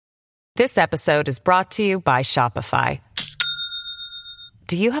This episode is brought to you by Shopify.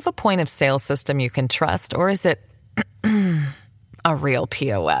 Do you have a point of sale system you can trust, or is it a real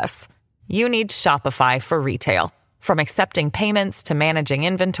POS? You need Shopify for retail. From accepting payments to managing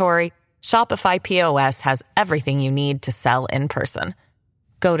inventory, Shopify POS has everything you need to sell in person.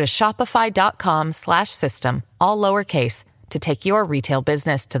 Go to shopify.com/system, all lowercase, to take your retail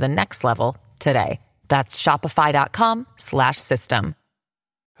business to the next level today. That's shopify.com/system.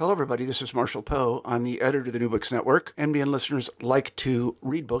 Hello, everybody. This is Marshall Poe. I'm the editor of the New Books Network. NBN listeners like to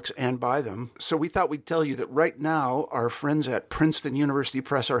read books and buy them. So we thought we'd tell you that right now, our friends at Princeton University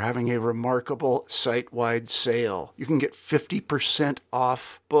Press are having a remarkable site-wide sale. You can get 50%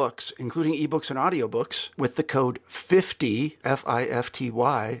 off books, including ebooks and audiobooks, with the code 50,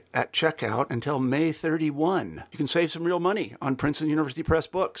 F-I-F-T-Y, at checkout until May 31. You can save some real money on Princeton University Press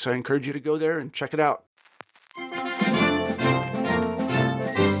books. I encourage you to go there and check it out.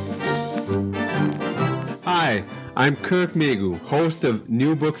 Hi, I'm Kirk Megu, host of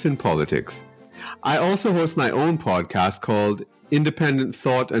New Books in Politics. I also host my own podcast called Independent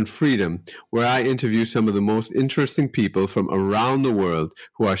Thought and Freedom, where I interview some of the most interesting people from around the world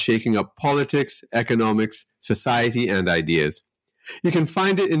who are shaking up politics, economics, society, and ideas. You can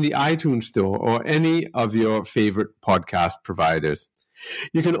find it in the iTunes Store or any of your favorite podcast providers.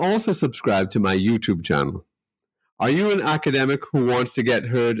 You can also subscribe to my YouTube channel. Are you an academic who wants to get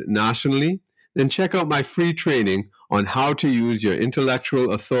heard nationally? Then check out my free training on how to use your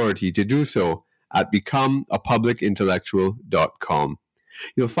intellectual authority to do so at becomeapublicintellectual.com.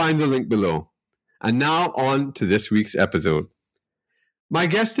 You'll find the link below. And now on to this week's episode. My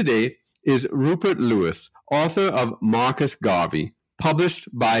guest today is Rupert Lewis, author of Marcus Garvey, published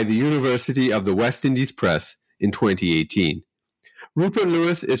by the University of the West Indies Press in 2018. Rupert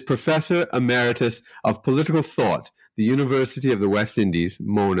Lewis is Professor Emeritus of Political Thought, the University of the West Indies,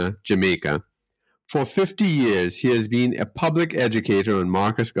 Mona, Jamaica. For 50 years, he has been a public educator on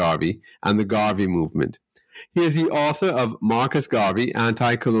Marcus Garvey and the Garvey movement. He is the author of Marcus Garvey,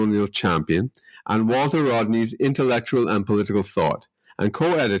 Anti-Colonial Champion, and Walter Rodney's Intellectual and Political Thought, and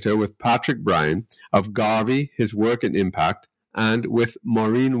co-editor with Patrick Bryan of Garvey, His Work and Impact, and with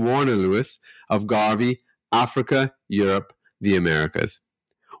Maureen Warner Lewis of Garvey, Africa, Europe, the Americas.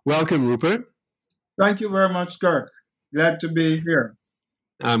 Welcome, Rupert. Thank you very much, Kirk. Glad to be here.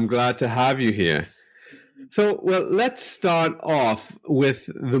 I'm glad to have you here. So, well, let's start off with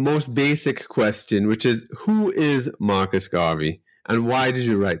the most basic question, which is, who is Marcus Garvey, and why did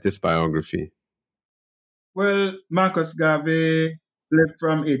you write this biography? Well, Marcus Garvey lived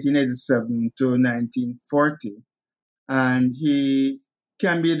from 1887 to 1940, and he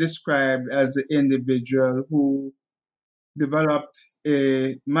can be described as an individual who developed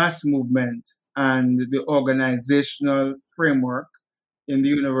a mass movement and the organizational framework in the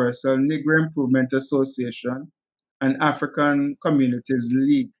Universal Negro Improvement Association and African Communities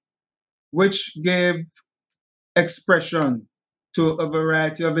League, which gave expression to a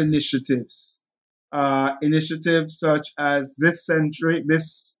variety of initiatives. Initiatives such as the centenary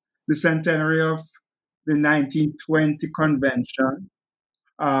of the 1920 convention,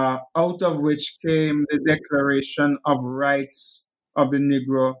 out of which came the Declaration of Rights of the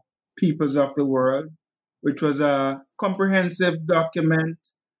Negro Peoples of the World, which was a comprehensive document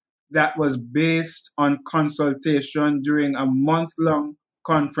that was based on consultation during a month-long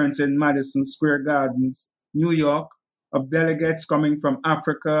conference in Madison Square Gardens, New York, of delegates coming from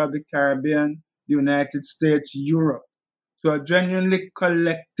Africa, the Caribbean, the United States, Europe. So a genuinely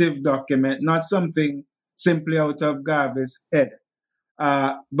collective document, not something simply out of Garvey's head,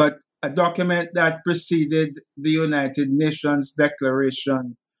 but a document that preceded the United Nations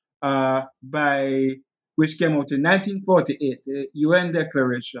Declaration which came out in 1948, the UN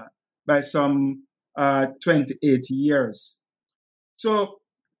Declaration, by some 28 years. So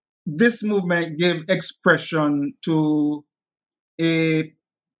this movement gave expression to a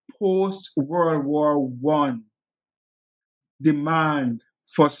post-World War I demand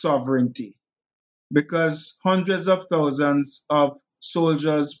for sovereignty, because hundreds of thousands of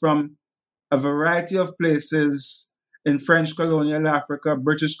soldiers from a variety of places in French colonial Africa,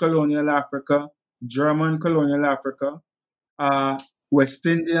 British colonial Africa, German colonial Africa, West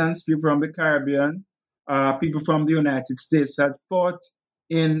Indians, people from the Caribbean, people from the United States had fought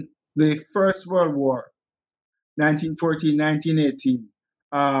in the First World War, 1914-1918,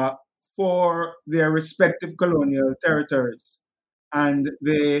 for their respective colonial territories. And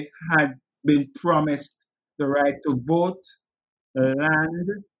they had been promised the right to vote,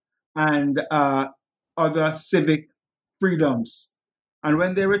 land, and other civic freedoms. And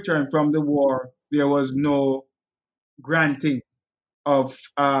when they returned from the war, there was no granting of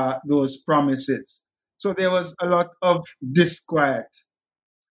those promises. So there was a lot of disquiet.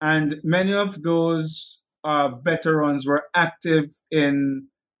 And many of those veterans were active in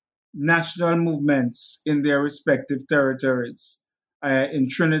national movements in their respective territories, in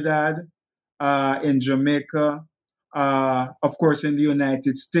Trinidad, in Jamaica, of course, in the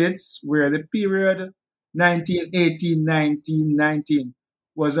United States, where the period 1918-1919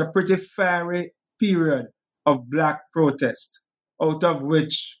 was a pretty fiery period of Black protest, out of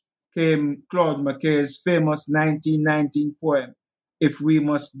which came Claude McKay's famous 1919 poem, If We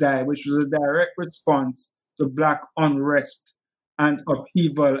Must Die, which was a direct response to Black unrest and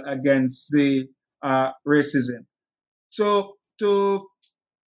upheaval against the racism. So to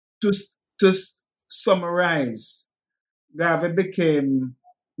summarize, Garvey became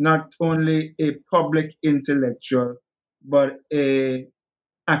not only a public intellectual, but a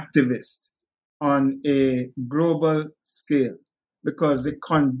activist on a global scale, because the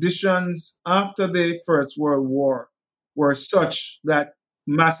conditions after the First World War were such that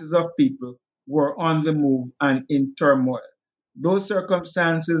masses of people were on the move and in turmoil. Those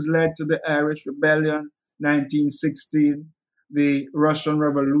circumstances led to the Irish Rebellion, 1916, the Russian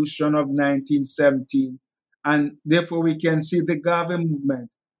Revolution of 1917, and therefore we can see the Garvey movement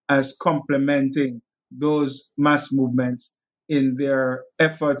as complementing those mass movements in their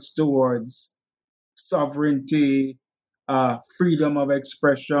efforts towards sovereignty, freedom of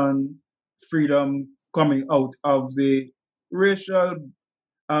expression, freedom coming out of the racial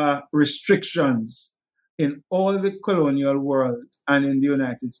restrictions in all the colonial world and in the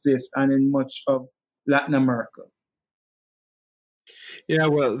United States and in much of Latin America. Yeah,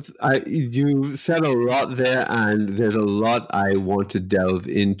 well, you said a lot there, and there's a lot I want to delve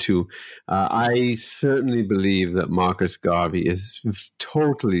into. I certainly believe that Marcus Garvey is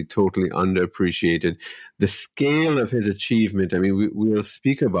totally underappreciated. The scale of his achievement, I mean, we'll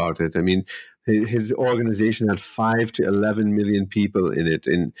speak about it. I mean, his organization had 5 to 11 million people in it,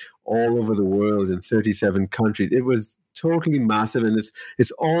 in all over the world, in 37 countries. It was totally massive, and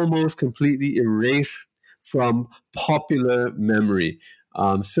it's almost completely erased from popular memory.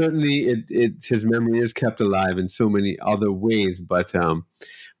 Certainly, his memory is kept alive in so many other ways, but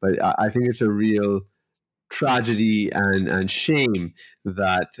I think it's a real tragedy and shame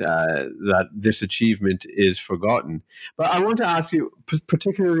that this achievement is forgotten. But I want to ask you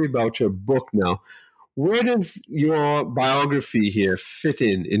particularly about your book now. Where does your biography here fit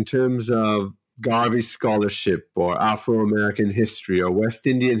in terms of Garvey scholarship or Afro-American history or West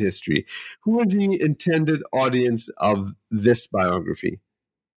Indian history? Who is the intended audience of this biography?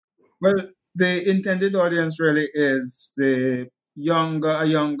 Well, the intended audience really is a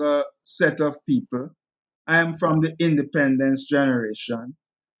younger set of people. I am from the independence generation,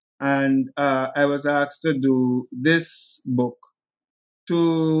 and I was asked to do this book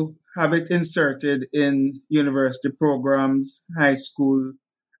to have it inserted in university programs, high school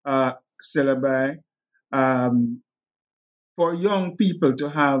syllabi, for young people to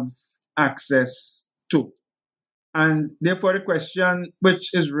have access to. And therefore, the question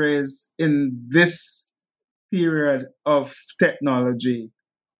which is raised in this period of technology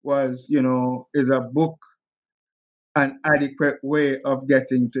was, is a book an adequate way of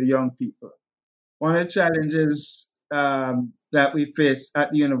getting to young people? One of the challenges that we face at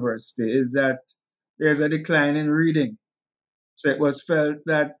the university is that there's a decline in reading. So it was felt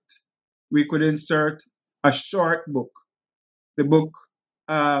that we could insert a short book. The book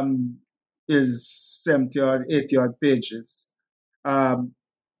is 70 or 80 odd pages to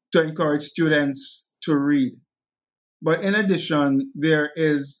encourage students to read. But in addition, there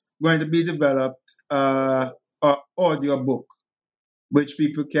is going to be developed an audio book, which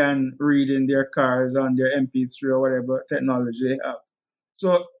people can read in their cars on their MP3 or whatever technology they have.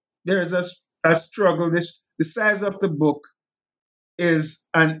 So there's a struggle. The size of the book is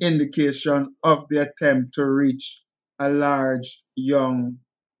an indication of the attempt to reach a large young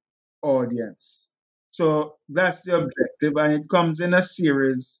audience. So that's the objective, and it comes in a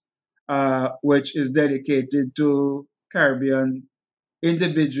series which is dedicated to Caribbean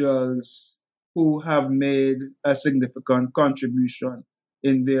individuals who have made a significant contribution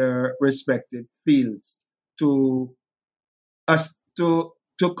in their respective fields to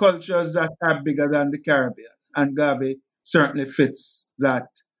cultures that are bigger than the Caribbean. And Garvey certainly fits that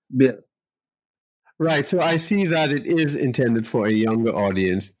bill. Right. So I see that it is intended for a younger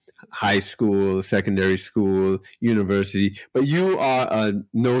audience, high school, secondary school, university, but you are a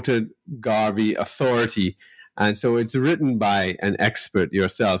noted Garvey authority. And so it's written by an expert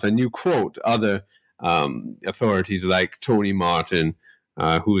yourself, and you quote other authorities like Tony Martin,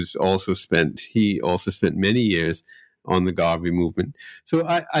 he also spent many years on the Garvey movement. So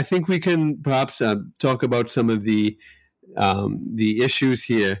I think we can perhaps talk about some of the issues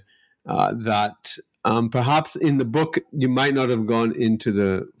here that perhaps in the book you might not have gone into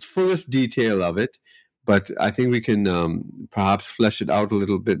the fullest detail of it, but I think we can perhaps flesh it out a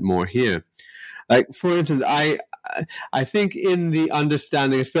little bit more here. Like, for instance, I think in the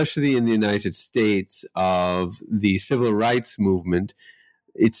understanding, especially in the United States, of the civil rights movement,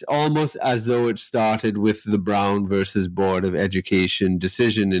 it's almost as though it started with the Brown versus Board of Education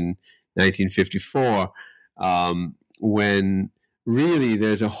decision in 1954, when really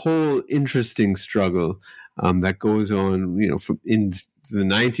there's a whole interesting struggle that goes on, from in the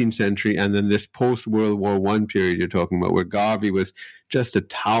 19th century and then this post-World War I period you're talking about, where Garvey was just a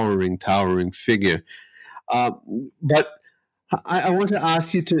towering figure. But I want to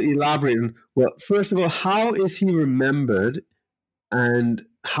ask you to elaborate on, well, first of all, how is he remembered and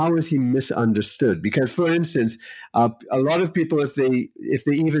how is he misunderstood? Because, for instance, a lot of people, if they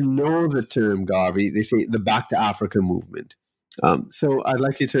even know the term Garvey, they say the Back to Africa movement. So I'd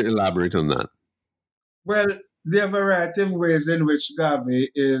like you to elaborate on that. Well, there are a variety of ways in which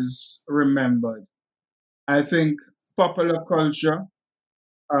Garvey is remembered. I think popular culture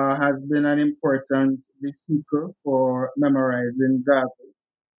has been an important vehicle for memorizing Garvey.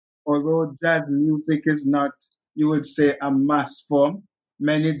 Although jazz music is not, you would say, a mass form,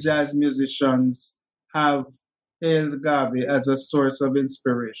 many jazz musicians have hailed Garvey as a source of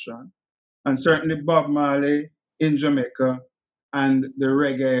inspiration. And certainly Bob Marley in Jamaica and the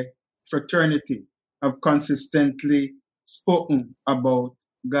reggae fraternity have consistently spoken about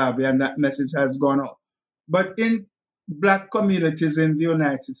Garvey, and that message has gone out. But in Black communities in the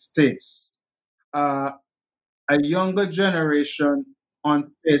United States, a younger generation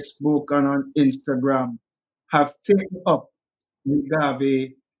on Facebook and on Instagram have taken up the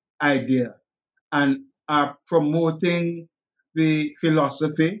Garvey idea and are promoting the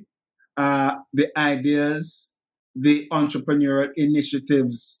philosophy, the ideas, the entrepreneurial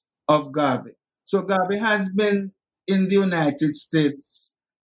initiatives of Garvey. So Garvey has been in the United States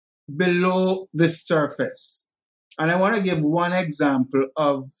below the surface. And I want to give one example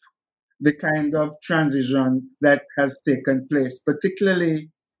of the kind of transition that has taken place,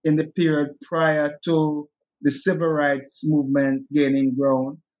 particularly in the period prior to the civil rights movement gaining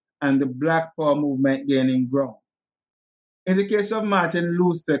ground and the Black Power movement gaining ground. In the case of Martin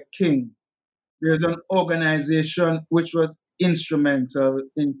Luther King, there's an organization which was instrumental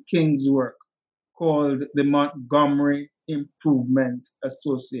in King's work called the Montgomery Improvement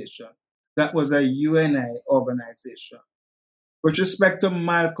Association. That was a UNI organization. With respect to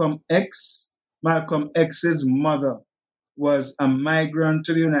Malcolm X, Malcolm X's mother was a migrant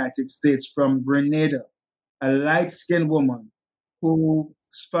to the United States from Grenada, a light-skinned woman whose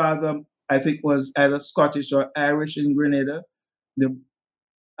father, I think, was either Scottish or Irish in Grenada.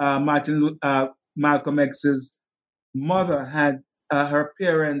 Malcolm X's mother had, her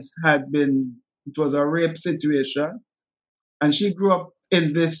parents had been, it was a rape situation, and she grew up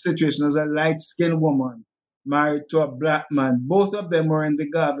in this situation as a light-skinned woman, married to a Black man. Both of them were in the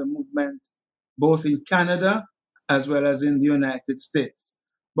Garvey movement, both in Canada as well as in the United States.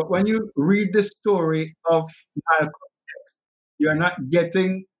 But when you read the story of Malcolm X, you're not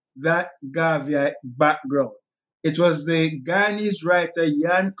getting that Garvey background. It was the Guyanese writer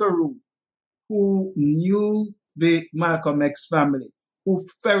Jan Carew who knew the Malcolm X family, who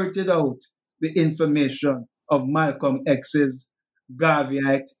ferreted out the information of Malcolm X's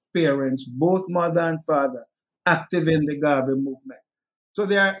Garveyite parents, both mother and father, active in the Garvey movement. So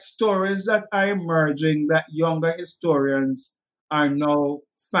there are stories that are emerging that younger historians are now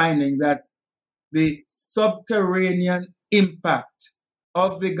finding that the subterranean impact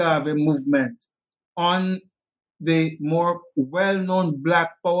of the Garvey movement on the more well-known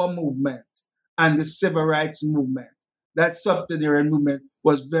Black Power movement and the civil rights movement, that subterranean movement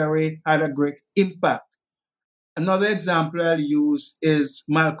had a great impact. Another example I'll use is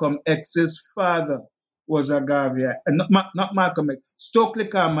Malcolm X's father was a Garveyite. Not Malcolm X, Stokely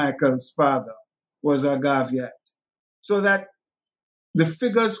Carmichael's father was a Garveyite. So that the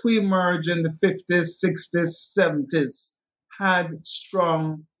figures who emerged in the 50s, 60s, 70s had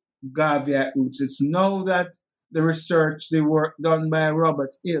strong Garveyite roots. It's now that the research, the work done by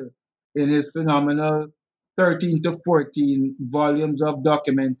Robert Hill in his phenomenal 13 to 14 volumes of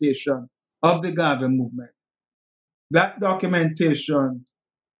documentation of the Garvey movement. That documentation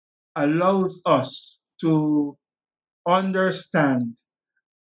allows us to understand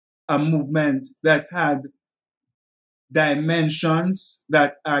a movement that had dimensions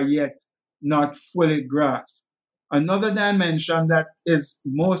that are yet not fully grasped. Another dimension that is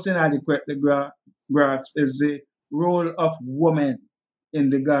most inadequately grasped is the role of women in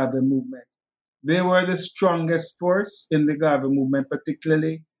the Garvey movement. They were the strongest force in the Garvey movement,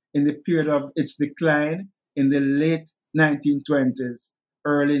 particularly in the period of its decline in the late 1920s,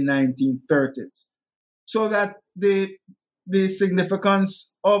 early 1930s. So that the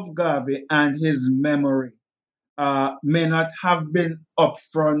significance of Garvey and his memory may not have been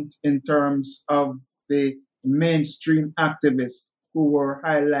upfront in terms of the mainstream activists who were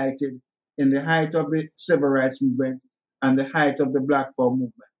highlighted in the height of the civil rights movement and the height of the Black Power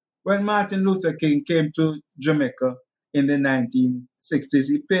movement. When Martin Luther King came to Jamaica in the 1960s,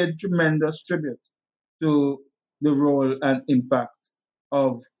 he paid tremendous tribute to the role and impact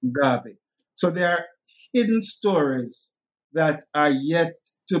of Garvey. So there are hidden stories that are yet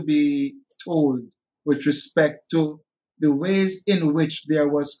to be told with respect to the ways in which there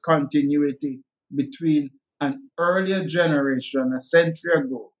was continuity between an earlier generation, a century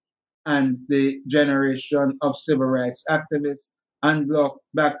ago, and the generation of civil rights activists and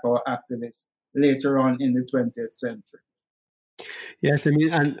Black Power activists later on in the 20th century. Yes, I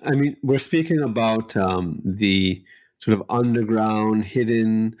mean, we're speaking about the sort of underground,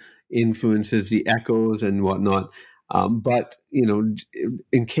 hidden influences, the echoes and whatnot. But,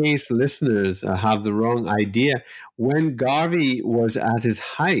 in case listeners have the wrong idea, when Garvey was at his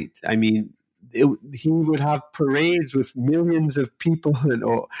height, I mean, he would have parades with millions of people,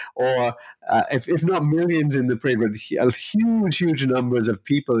 or if not millions in the parade, but huge numbers of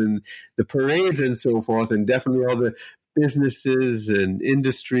people in the parades and so forth, and definitely all the businesses and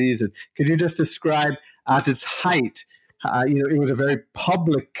industries. And could you just describe at its height? It was a very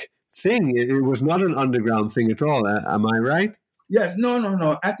public thing. It was not an underground thing at all. Am I right? Yes,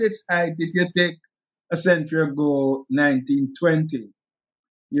 no. At its height, if you take a century ago, 1920,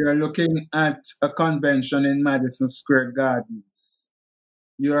 you're looking at a convention in Madison Square Gardens.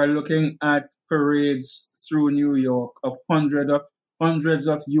 You are looking at parades through New York of hundreds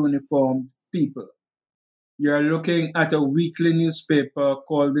of uniformed people. You're looking at a weekly newspaper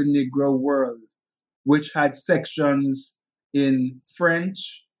called the Negro World, which had sections in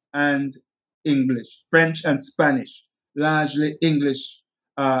French and English, French and Spanish, largely English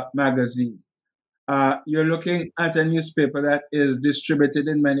magazine. You're looking at a newspaper that is distributed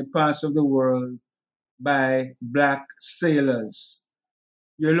in many parts of the world by Black sailors.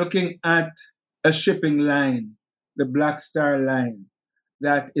 You're looking at a shipping line, the Black Star Line,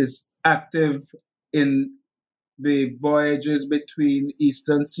 that is active in the voyages between the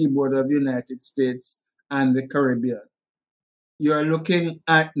eastern seaboard of the United States and the Caribbean. You're looking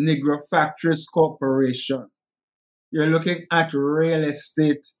at Negro Factories Corporation. You're looking at real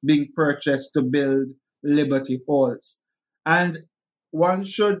estate being purchased to build Liberty Halls. And one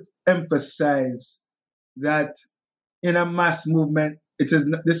should emphasize that in a mass movement, this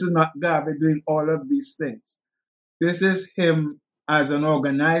is not Garvey doing all of these things. This is him as an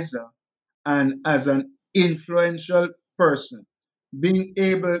organizer and as an influential person, being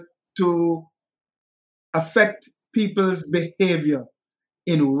able to affect people's behavior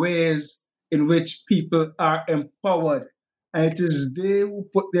in ways in which people are empowered. And it is they who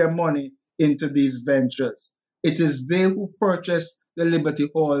put their money into these ventures. It is they who purchase the Liberty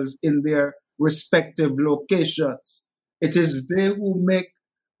Halls in their respective locations. It is they who make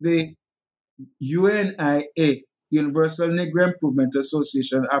the UNIA, Universal Negro Improvement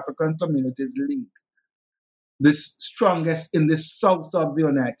Association, African Communities League, the strongest in the south of the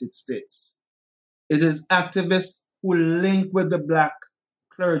United States. It is activists who link with the Black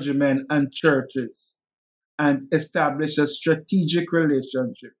clergymen and churches and establish a strategic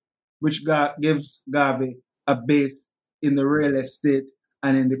relationship which gives Garvey a base in the real estate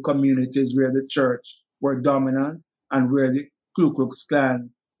and in the communities where the church were dominant and where the Ku Klux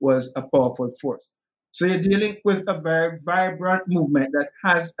Klan was a powerful force. So you're dealing with a very vibrant movement that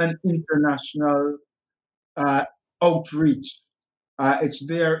has an international outreach. It's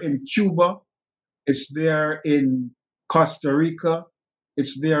there in Cuba. It's there in Costa Rica.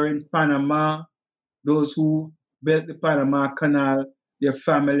 It's there in Panama. Those who built the Panama Canal, their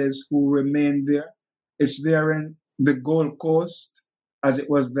families who remained there. It's there in the Gold Coast, as it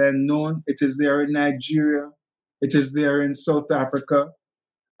was then known. It is there in Nigeria. It is there in South Africa.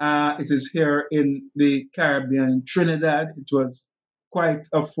 It is here in the Caribbean, Trinidad. It was quite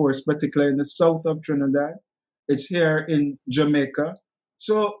a force, particularly in the south of Trinidad. It's here in Jamaica.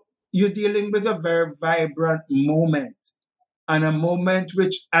 So you're dealing with a very vibrant moment, and a moment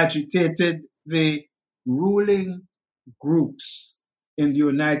which agitated the ruling groups in the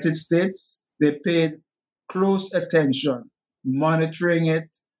United States. They paid close attention, monitoring it,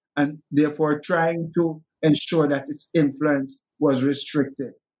 and therefore trying to ensure that its influence was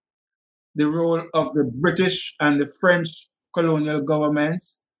restricted. the role of the British and the French colonial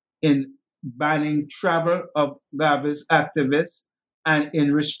governments in banning travel of Garvey's activists and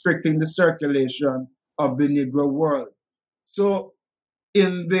in restricting the circulation of the Negro world. So,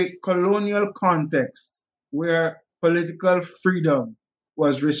 in the colonial context where political freedom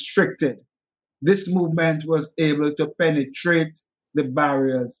was restricted, this movement was able to penetrate the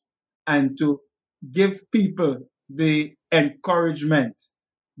barriers and to give people the encouragement,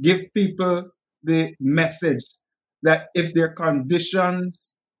 give people the message that if their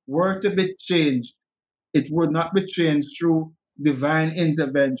conditions were to be changed, it would not be changed through divine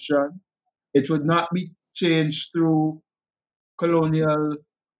intervention. It would not be changed through colonial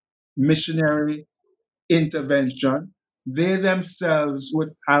missionary intervention. They themselves would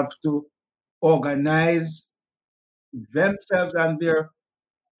have to organize themselves and their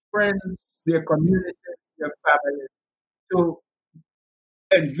friends, their communities, their families to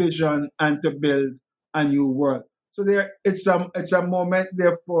envision and to build a new world. So it's a moment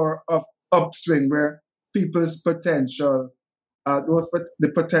therefore of upswing where people's potential,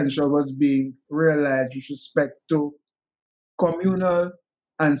 the potential was being realized with respect to communal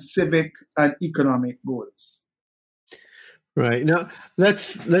and civic and economic goals. Right. Now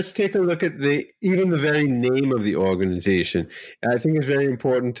let's take a look at even the very name of the organization. I think it's very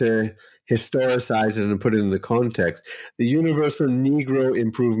important to historicize it and put it in the context. The Universal Negro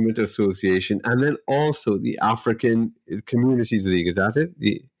Improvement Association, and then also the African Communities League. Is that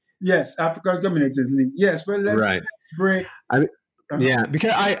it? Yes, African Communities League. Yes, well, let's break. Yeah,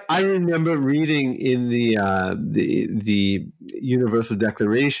 because I remember reading in the Universal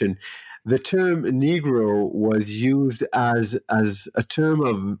Declaration, the term Negro was used as a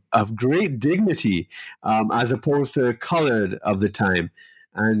term of great dignity, as opposed to colored of the time.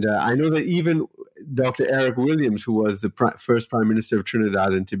 And I know that even Dr. Eric Williams, who was the first Prime Minister of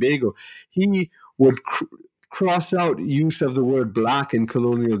Trinidad and Tobago, he would cross out use of the word black in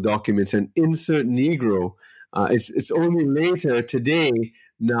colonial documents and insert Negro. It's only later today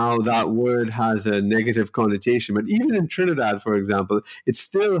now that word has a negative connotation. But even in Trinidad, for example, it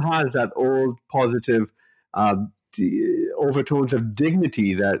still has that old positive overtones of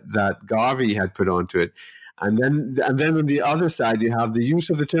dignity that Garvey had put onto it. And then on the other side, you have the use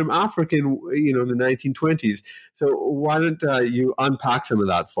of the term African, in the 1920s. So why don't you unpack some of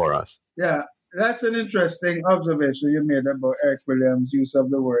that for us? Yeah, that's an interesting observation you made about Eric Williams' use of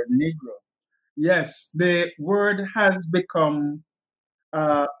the word Negro. Yes, the word has become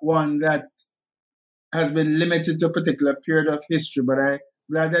one that has been limited to a particular period of history, but I'm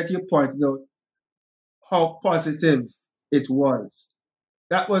glad that you pointed out how positive it was.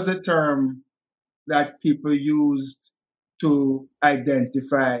 That was a term that people used to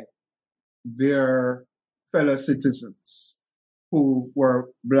identify their fellow citizens who were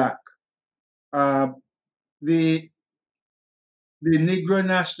black. The Negro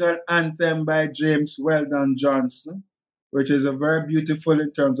National Anthem by James Weldon Johnson, which is a very beautiful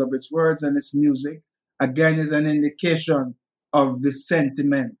in terms of its words and its music, again is an indication of the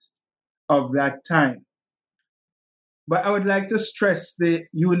sentiment of that time. But I would like to stress the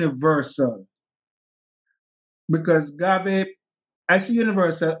universal, because Garvey, I see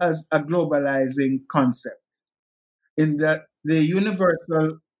universal as a globalizing concept, in that the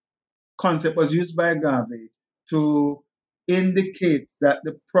universal concept was used by Garvey to indicate that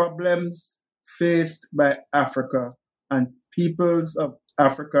the problems faced by Africa and peoples of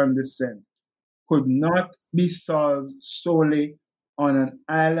African descent could not be solved solely on an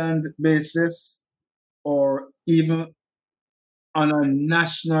island basis or even on a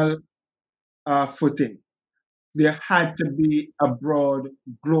national footing. There had to be a broad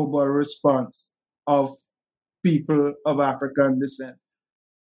global response of people of African descent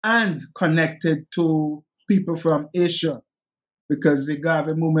and connected to people from Asia, because the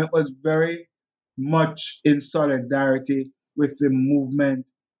Garvey movement was very much in solidarity with the movement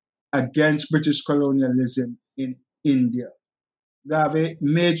against British colonialism in India. Garvey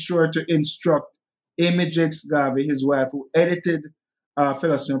made sure to instruct Amy Jakes Garvey, his wife, who edited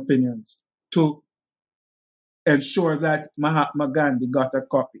Philosophy and Opinions, to ensure that Mahatma Gandhi got a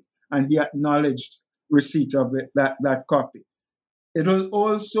copy, and he acknowledged receipt of that copy. It was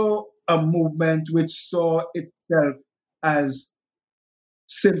also a movement which saw itself as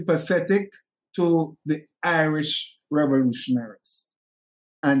sympathetic to the Irish revolutionaries.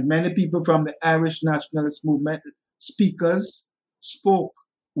 And many people from the Irish nationalist movement, speakers, spoke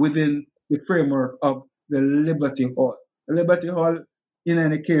within the framework of the Liberty Hall. The Liberty Hall, in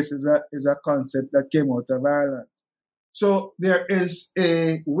any case, is a concept that came out of Ireland. So there is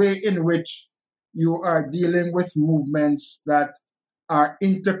a way in which you are dealing with movements that are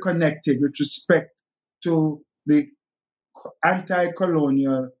interconnected with respect to the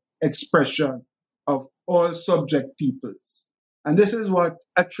anti-colonial expression of all subject peoples. And this is what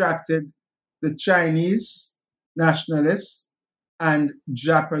attracted the Chinese nationalists and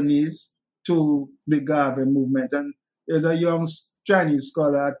Japanese to the Garvey movement. And there's a young Chinese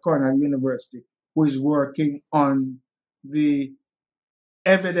scholar at Cornell University who is working on the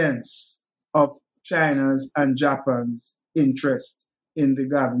evidence of China's and Japan's interest in the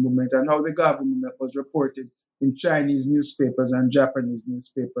Garvey movement and how the Garvey movement was reported in Chinese newspapers and Japanese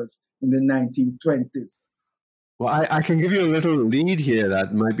newspapers in the 1920s. Well, I can give you a little lead here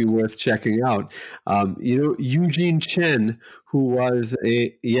that might be worth checking out. Eugene Chen, who was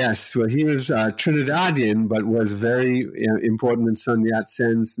he was Trinidadian, but was very important in Sun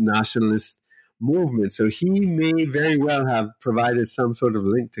Yat-sen's nationalist movement. So he may very well have provided some sort of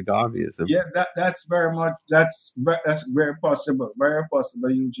link to Garveyism. Yes, that's very very possible,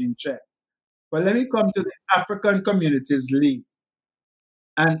 Eugene Chen. But let me come to the African Communities League.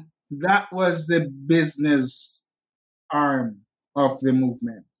 And that was the business arm of the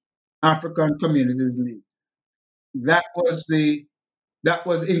movement, African Communities League. That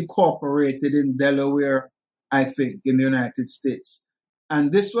was incorporated in Delaware, I think, in the United States.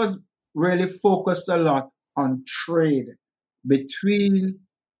 And this was really focused a lot on trade between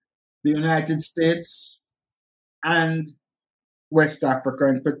the United States and West Africa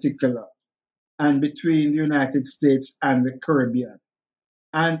in particular, and between the United States and the Caribbean.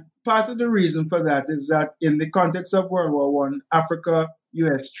 And part of the reason for that is that in the context of World War I,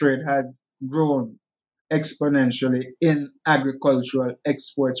 Africa-US trade had grown exponentially in agricultural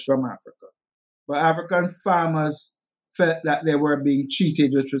exports from Africa. But African farmers felt that they were being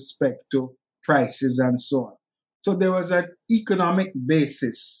cheated with respect to prices and so on. So there was an economic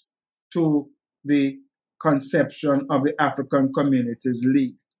basis to the conception of the African Communities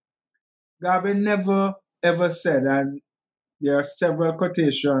League. Garvey never ever said, and there are several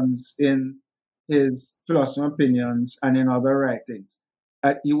quotations in his Philosophy and Opinions and in other writings,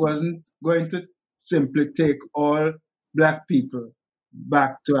 that he wasn't going to simply take all Black people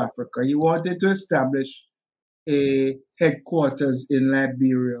back to Africa. He wanted to establish a headquarters in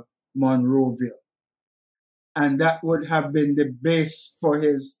Liberia, Monrovia. And that would have been the base for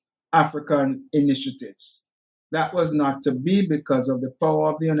his African initiatives. That was not to be because of the power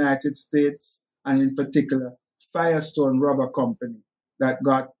of the United States, and in particular, Firestone Rubber Company, that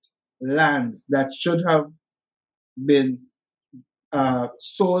got land that should have been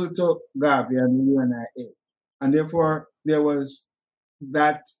sold to Garvey and the UNIA. And therefore, there was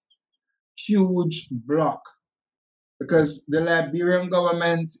that huge block, because the Liberian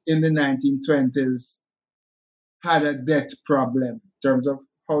government in the 1920s had a debt problem in terms of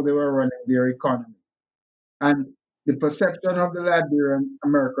how they were running their economy. And the perception of the Liberian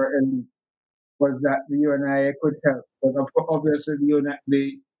America elite was that the UNIA could help. But of course, obviously,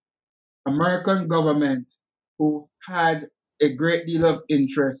 the American government, who had a great deal of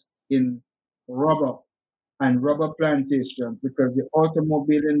interest in rubber and rubber plantations, because the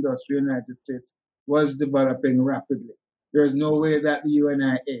automobile industry in the United States was developing rapidly. There's no way that the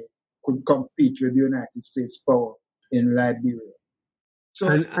UNIA could compete with the United States power in Liberia. So,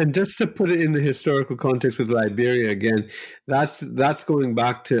 and just to put it in the historical context with Liberia again, that's going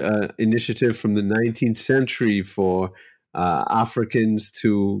back to an initiative from the 19th century for Africans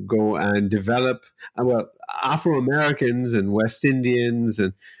to go and develop, Afro-Americans and West Indians,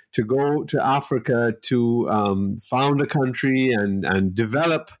 and to go to Africa to found a country and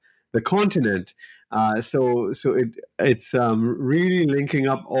develop the continent. So it's really linking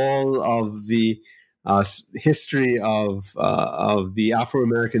up all of the history of the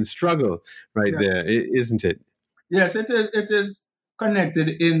Afro-American struggle there, isn't it? Yes, it is. It is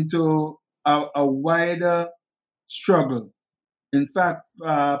connected into a wider struggle. In fact,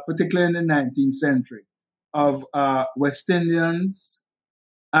 particularly in the 19th century, of West Indians,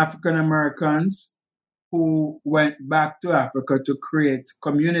 African Americans who went back to Africa to create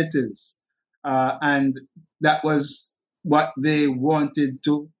communities. And that was what they wanted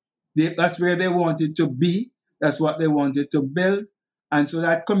to. That's where they wanted to be. That's what they wanted to build. And so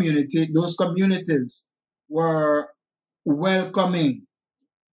that community, those communities were welcoming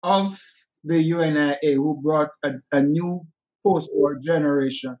of the UNIA, who brought a new post-war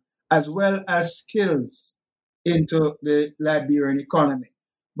generation, as well as skills into the Liberian economy.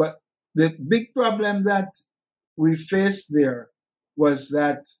 But the big problem that we faced there was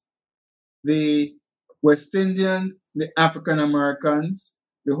that the West Indian, the African Americans,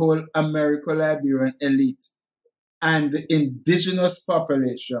 the whole Americo-Liberian elite, and the indigenous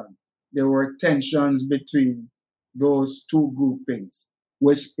population, there were tensions between those two groupings,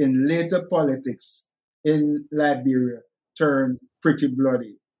 which in later politics in Liberia turned pretty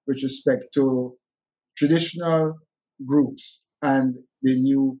bloody with respect to traditional groups and the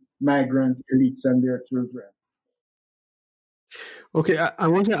new migrant elites and their children. Okay, I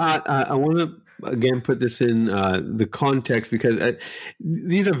want to add, I want to again put this in the context, because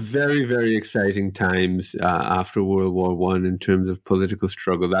these are very, very exciting times after World War One in terms of political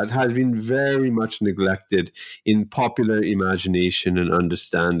struggle that has been very much neglected in popular imagination and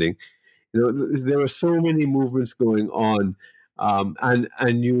understanding. There are so many movements going on.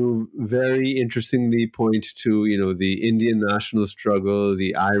 And you very interestingly point to, the Indian national struggle,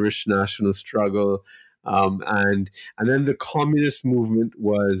 the Irish national struggle, and then the communist movement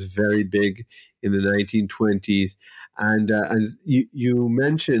was very big in the 1920s. And you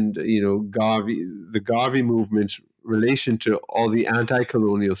mentioned, the Garvey movement's relation to all the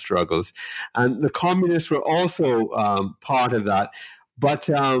anti-colonial struggles. And the communists were also part of that. But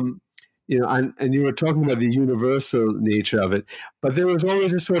and you were talking about the universal nature of it, but there was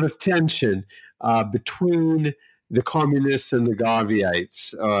always a sort of tension between the communists and the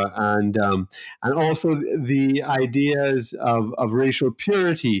Garveyites, and also the ideas of racial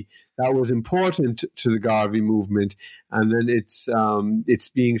purity that was important to the Garvey movement, and then it's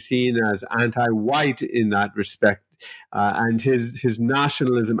being seen as anti-white in that respect, and his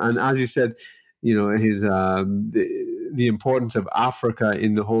nationalism, and as you said, his the importance of Africa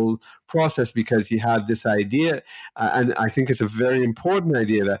in the whole process, because he had this idea, and I think it's a very important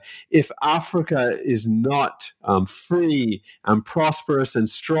idea, that if Africa is not free and prosperous and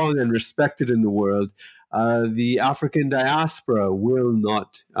strong and respected in the world, the African diaspora will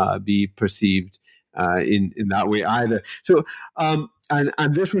not be perceived in that way either. So,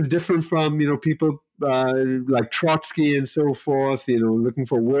 and this was different from people like Trotsky and so forth, looking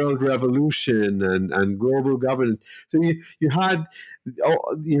for world revolution and global governance. So you had,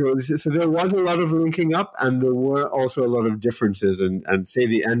 so there was a lot of linking up, and there were also a lot of differences, and say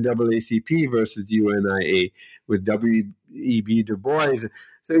the NAACP versus UNIA with W.E.B. Du Bois.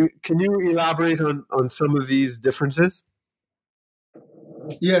 So can you elaborate on some of these differences?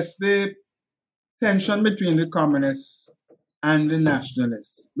 Yes, the tension between the communists and the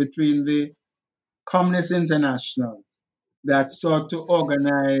nationalists, between the Communist International that sought to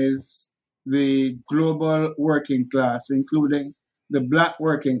organize the global working class, including the black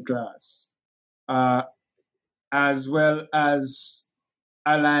working class, as well as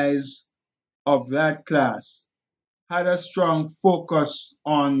allies of that class, had a strong focus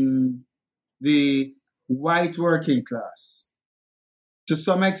on the white working class. To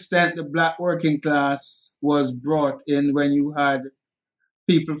some extent, the black working class was brought in when you had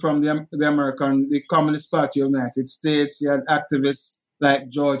people from the Communist Party of the United States. You had activists like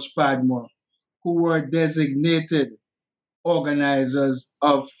George Padmore, who were designated organizers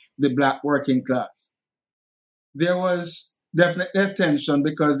of the black working class. There was definitely a tension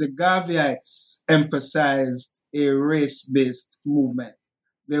because the Garveyites emphasized a race-based movement.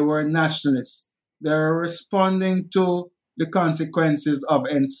 They were nationalists. They were responding to the consequences of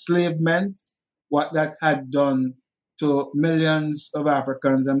enslavement, what that had done to millions of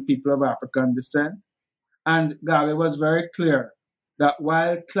Africans and people of African descent. And Garvey was very clear that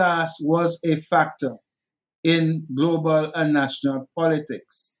while class was a factor in global and national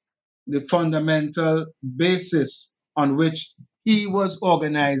politics, the fundamental basis on which he was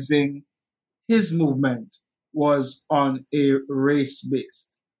organizing his movement was on a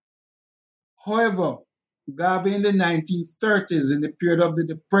race-based. However, Garvey in the 1930s, in the period of the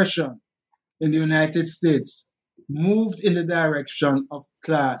Depression in the United States, moved in the direction of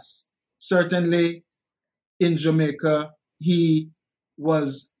class. Certainly in Jamaica, he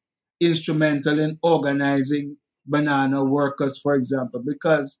was instrumental in organizing banana workers, for example,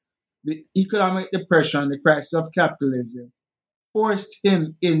 because the economic depression, the crisis of capitalism, forced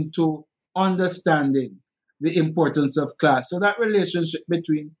him into understanding the importance of class. So that relationship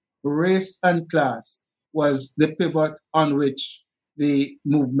between race and class was the pivot on which the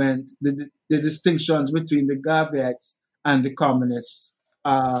movement, the distinctions between the Garveyites and the communists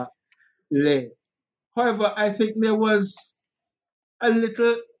lay. However, I think there was a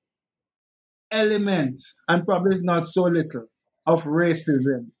little element, and probably not so little, of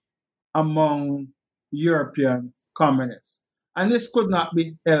racism among European communists. And this could not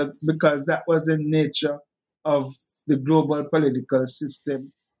be helped because that was the nature of the global political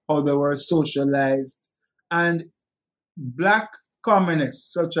system, how they were socialized. And black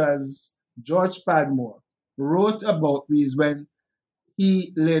communists, such as George Padmore, wrote about these when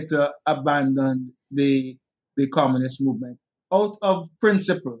he later abandoned the communist movement out of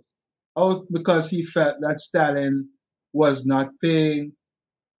principle, out because he felt that Stalin was not paying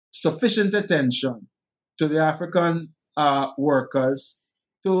sufficient attention to the African workers,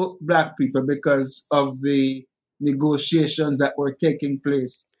 to black people, because of the negotiations that were taking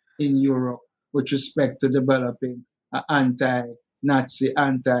place in Europe with respect to developing an anti-Nazi,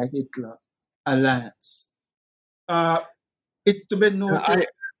 anti-Hitler alliance. It's to be noted.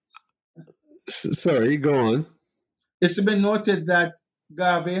 Sorry, go on. It's to be noted that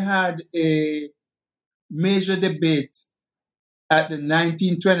Garvey had a major debate at the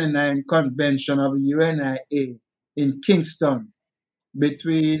 1929 convention of the UNIA in Kingston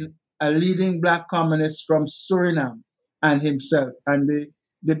between a leading black communist from Suriname and himself. And the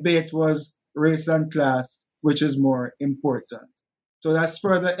debate was race and class, which is more important. So that's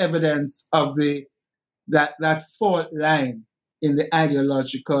further evidence of that fault line in the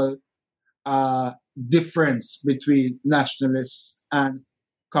ideological difference between nationalists and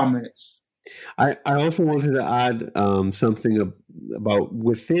communists. I also wanted to add something about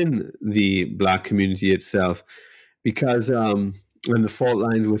within the black community itself, because and the fault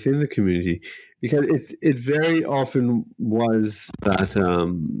lines within the community, because it very often was that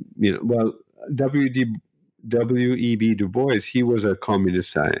W.E.B. Du Bois, he was a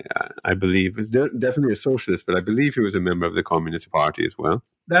communist, I believe. He was definitely a socialist, but I believe he was a member of the Communist Party as well.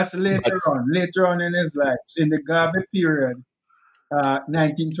 That's later on in his life. In the Garvey period,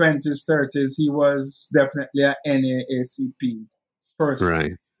 1920s, 30s, he was definitely an NAACP person.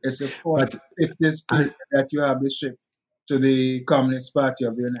 Right. It's it's this period that you have the shift to the Communist Party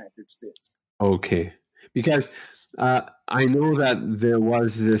of the United States. Okay. Because I know that there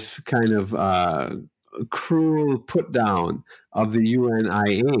was this kind of cruel put down of the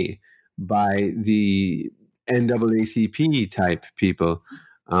UNIA by the NAACP type people,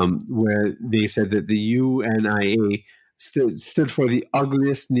 where they said that the UNIA stood for the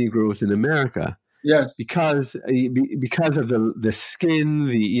ugliest Negroes in America. Yes, because of the skin,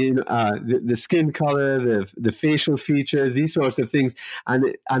 the skin color, the facial features, these sorts of things,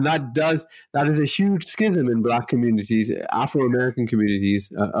 and that is a huge schism in black communities, Afro-American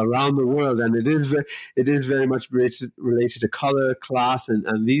communities around the world, and it is very much related to color, class,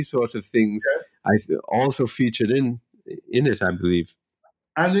 and these sorts of things. Yes. I also featured in it, I believe,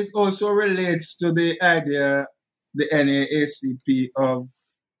 and it also relates to the idea, the NAACP, of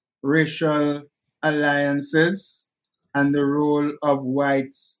racial alliances and the role of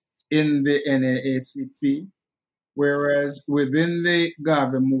whites in the NAACP, whereas within the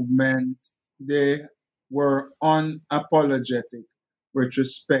Garvey movement, they were unapologetic with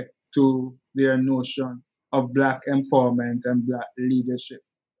respect to their notion of black empowerment and black leadership.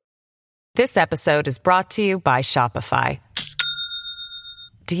 This episode is brought to you by Shopify.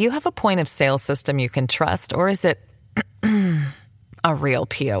 Do you have a point of sale system you can trust, or is it a real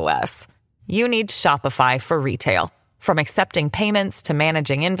POS? You need Shopify for retail. From accepting payments to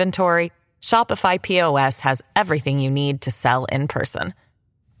managing inventory, Shopify POS has everything you need to sell in person.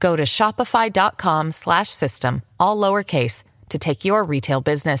 Go to shopify.com/system, all lowercase, to take your retail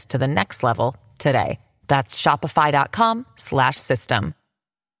business to the next level today. That's shopify.com/system.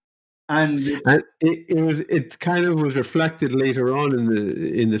 And it kind of was reflected later on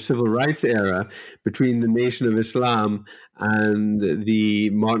in the civil rights era between the Nation of Islam and the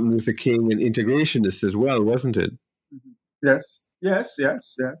Martin Luther King and integrationists as well, wasn't it? Yes. Yeah,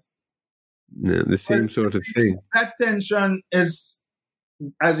 the same sort of thing. That tension is,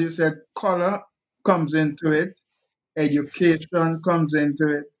 as you said, color comes into it, education comes into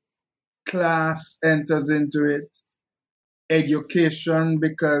it, class enters into it. Education,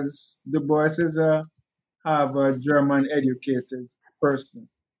 because Du Bois is a Harvard German educated person,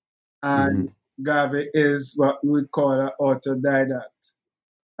 and Garvey is what we would call an autodidact,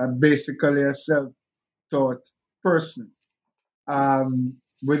 basically a self-taught person.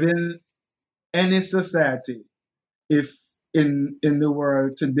 Within any society, if in the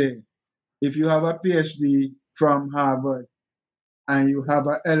world today, if you have a PhD from Harvard and you have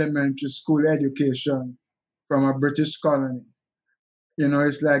an elementary school education from a British colony,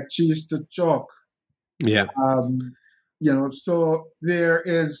 it's like cheese to chalk. Yeah. So there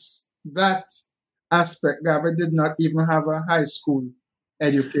is that aspect. Garvey did not even have a high school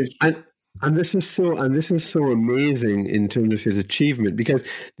education. And this is so amazing in terms of his achievement, because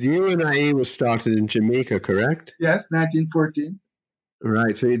the UNIA was started in Jamaica, correct? Yes, 1914.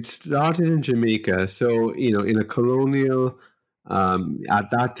 Right. So it started in Jamaica. So, in a colonial, at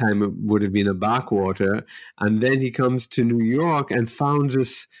that time it would have been a backwater. And then he comes to New York and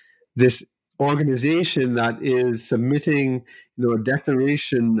founds this organization that is submitting, a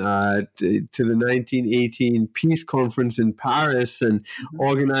declaration to the 1918 Peace Conference in Paris and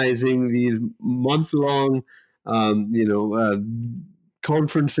organizing these month-long,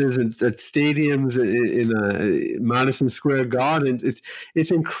 conferences at stadiums in Madison Square Garden.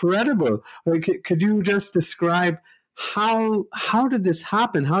 It's incredible. Could you just describe how did this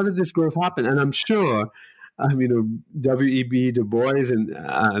happen? How did this growth happen? And I'm sure, W.E.B. Du Bois and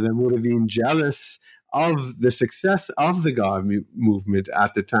them would have been jealous of the success of the Garvey movement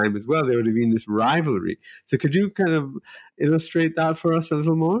at the time as well. There would have been this rivalry. So could you kind of illustrate that for us a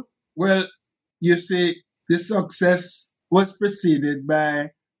little more? Well, you see, the success was preceded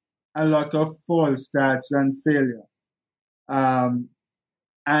by a lot of false starts and failure. And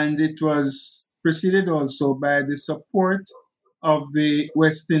it was preceded also by the support of the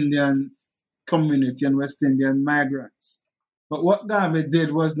West Indian community and West Indian migrants. But what Garvey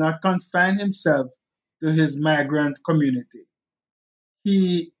did was not confine himself to his migrant community.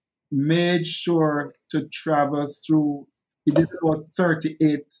 He made sure to travel through, he did about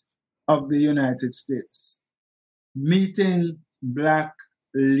 38 of the United States, meeting Black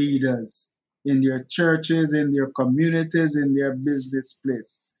leaders in their churches, in their communities, in their business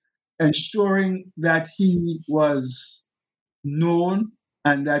place, ensuring that he was known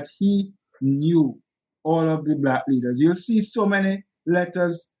and that he knew all of the Black leaders. You'll see so many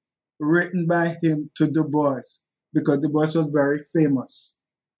letters written by him to Du Bois, because Du Bois was very famous.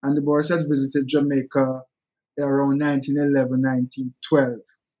 And Du Bois had visited Jamaica around 1911, 1912.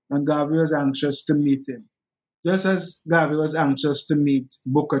 And Garvey was anxious to meet him, just as Garvey was anxious to meet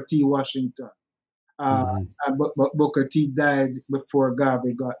Booker T. Washington. But Booker T. died before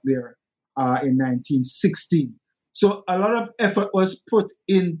Garvey got there in 1916. So a lot of effort was put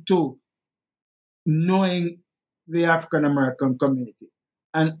into knowing the African American community.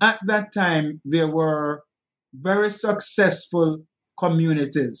 And at that time, there were very successful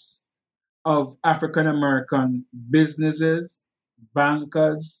communities of African American businesses,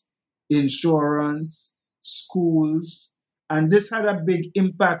 bankers, insurance, schools. And this had a big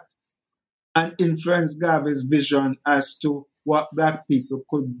impact and influenced Garvey's vision as to what Black people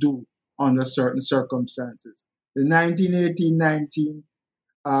could do under certain circumstances. The 1918-19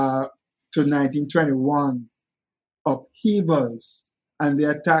 to 1921 upheavals and the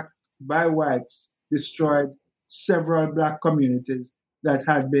attack by whites destroyed several Black communities that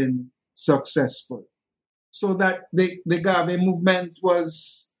had been successful. So that the Garvey movement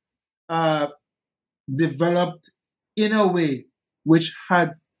was developed in a way which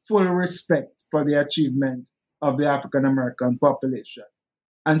had full respect for the achievement of the African American population.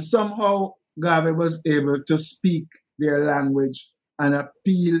 And somehow Garvey was able to speak their language and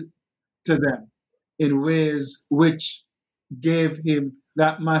appeal to them in ways which gave him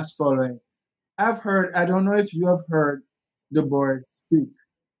that mass following. I don't know if you have heard Du Bois speak,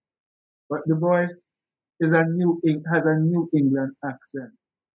 but Du Bois has a New England accent.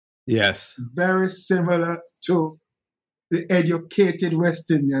 Yes. Very similar to the educated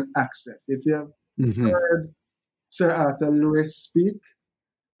West Indian accent. If you have heard Sir Arthur Lewis speak,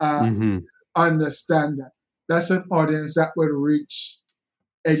 understand that. That's an audience that will reach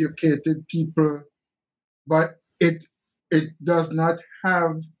educated people, but it does not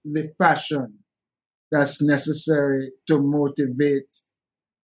have the passion that's necessary to motivate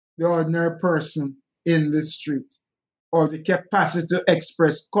the ordinary person in the street, or the capacity to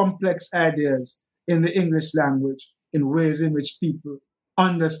express complex ideas in the English language in ways in which people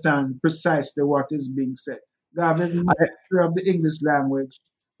understand precisely what is being said. Garvey's mastery of the English language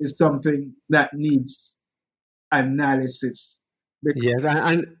is something that needs analysis. Yes,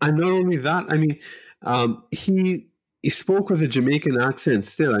 and not only that, I mean, he spoke with a Jamaican accent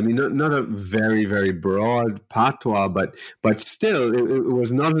still. I mean, not a very, very broad patois, but still, it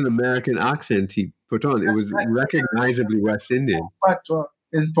was not an American accent he put on. It was recognizably West Indian. Patois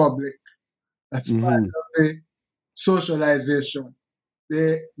in public. That's part of the socialization.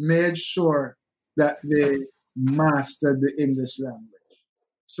 They made sure that they mastered the English language.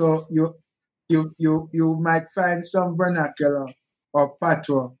 So you might find some vernacular or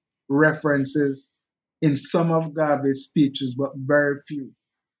patois references in some of Garvey's speeches, but very few.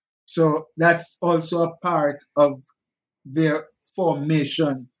 So that's also a part of their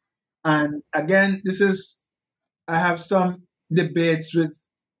formation. And again, I have some debates with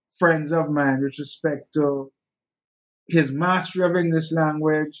friends of mine with respect to his mastery of English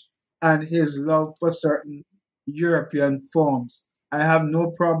language and his love for certain European forms. I have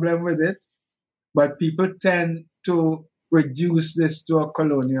no problem with it, but people tend to reduce this to a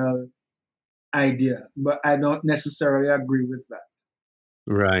colonial idea, but I don't necessarily agree with that.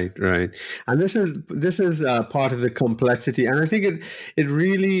 Right, right, and this is part of the complexity, and I think it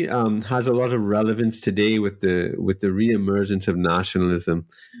really has a lot of relevance today with the reemergence of nationalism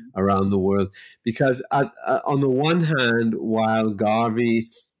around the world. Because on the one hand, while Garvey,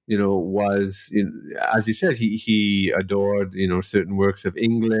 was, as you said, he adored certain works of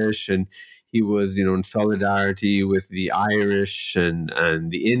English, and he was in solidarity with the Irish and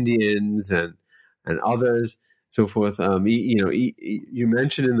the Indians and others, so forth. You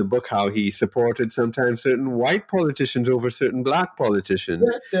mentioned in the book how he supported sometimes certain white politicians over certain black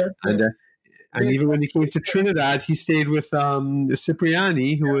politicians, Yes, yes, yes. and even when he came to Trinidad, he stayed with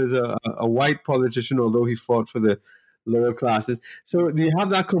Cipriani, who was a white politician, although he fought for the lower classes. So you have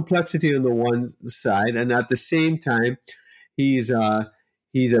that complexity on the one side, and at the same time, he's a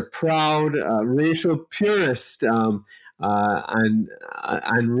proud racial purist. And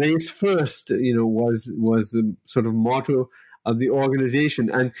race first, was the sort of motto of the organization.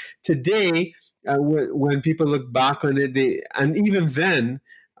 And today, when people look back on it, and even then,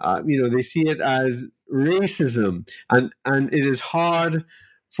 they see it as racism, and it is hard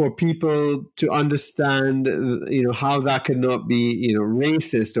for people to understand, how that could not be,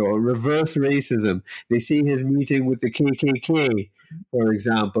 racist or reverse racism. They see his meeting with the KKK, for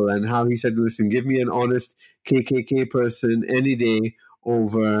example, and how he said, "Listen, give me an honest KKK person any day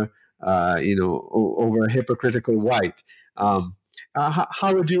over, over a hypocritical white."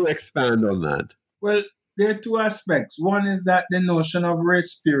 How would you expand on that? Well, there are two aspects. One is that the notion of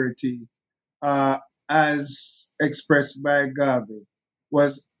race purity, as expressed by Garvey,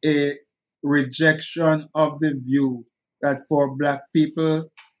 was a rejection of the view that for Black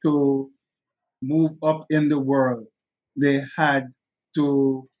people to move up in the world, they had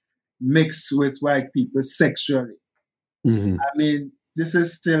to mix with white people sexually. Mm-hmm. I mean, this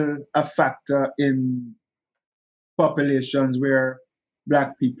is still a factor in populations where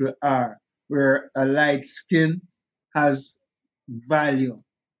Black people are, where a light skin has value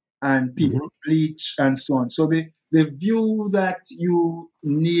and people bleach and so on. So the view that you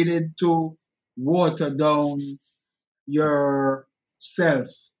needed to water down yourself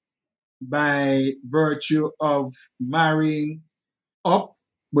by virtue of marrying up,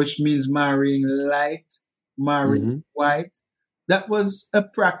 which means marrying light, marrying white, that was a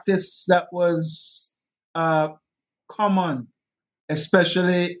practice that was common,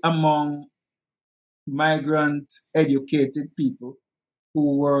 especially among migrant educated people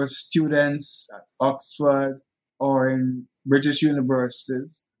who were students at Oxford or in British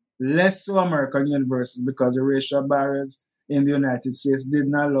universities, less so American universities because the racial barriers in the United States did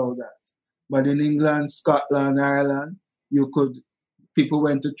not allow that. But in England, Scotland, Ireland, people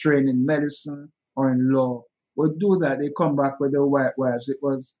went to train in medicine or in law, would do that. They come back with their white wives. It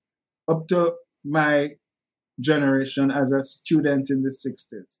was up to my generation as a student in the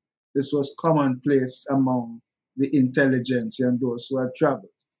 60s. This was commonplace among the intelligentsia and those who had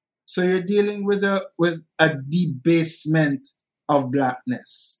traveled. So you're dealing with a debasement of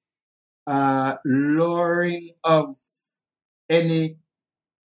Blackness, lowering of any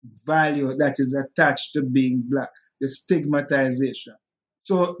value that is attached to being Black, the stigmatization.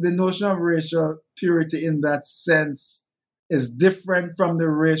 So the notion of racial purity in that sense is different from the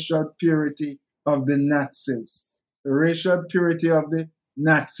racial purity of the Nazis. The racial purity of the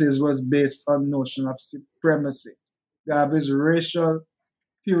Nazis was based on notion of supremacy. Garvey's racial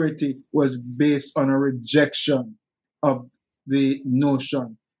purity was based on a rejection of the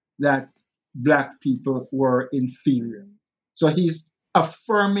notion that Black people were inferior. So he's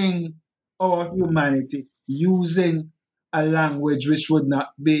affirming our humanity using a language which would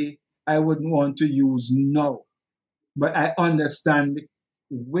not be, I wouldn't want to use now, but I understand the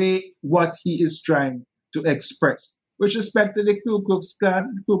way what he is trying to express. With respect to the Ku Klux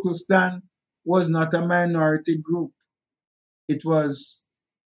Klan was not a minority group. It was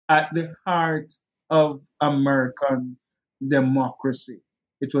at the heart of American democracy.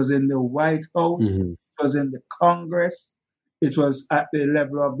 It was in the White House, it was in the Congress, it was at the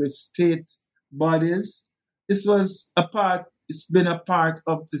level of the state bodies. It's been a part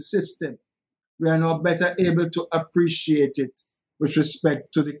of the system. We are now better able to appreciate it with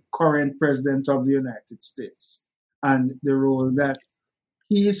respect to the current president of the United States and the role that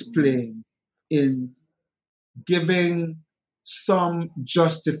he is playing in giving some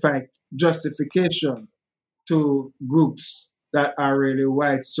justification to groups that are really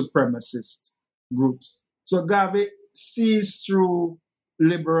white supremacist groups. So Garvey sees through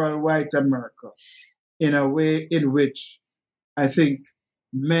liberal white America in a way in which I think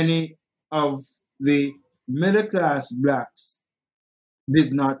many of the middle class Blacks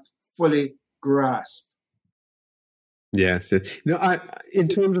did not fully grasp. Yes. In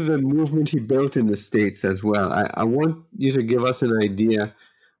terms of the movement he built in the States as well, I want you to give us an idea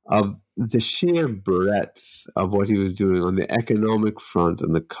of the sheer breadth of what he was doing on the economic front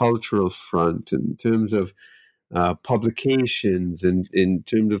and the cultural front in terms of publications and in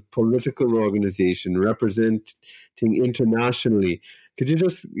terms of political organization, representing internationally. Could you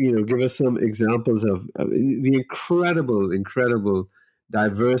just, give us some examples of the incredible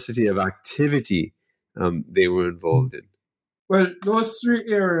diversity of activity they were involved in? Well, those three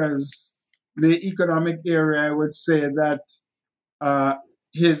areas, the economic area, I would say that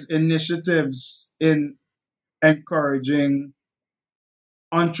his initiatives in encouraging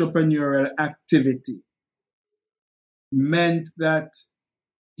entrepreneurial activity meant that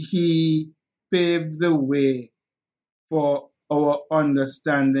he paved the way for our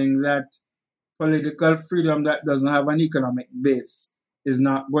understanding that political freedom that doesn't have an economic base is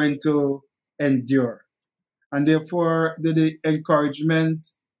not going to endure. And therefore, the encouragement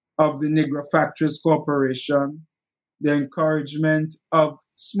of the Negro Factories Corporation, the encouragement of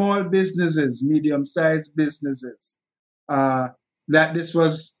small businesses, medium-sized businesses, that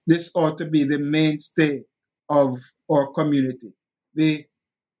this ought to be the mainstay of our community. The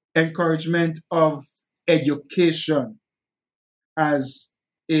encouragement of education as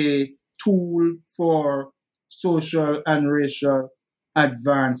a tool for social and racial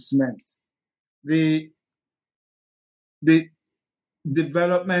advancement. The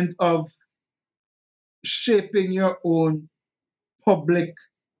development of shaping your own public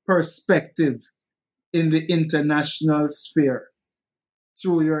perspective in the international sphere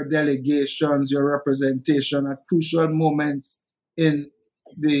through your delegations, your representation at crucial moments in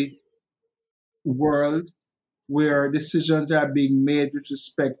the world where decisions are being made with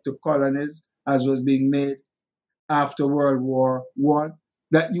respect to colonies, as was being made after World War I,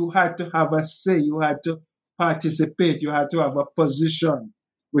 that you had to have a say, you had to participate, you had to have a position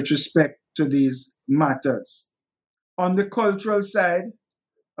with respect to these matters. On the cultural side,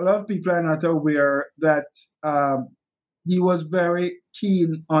 a lot of people are not aware that he was very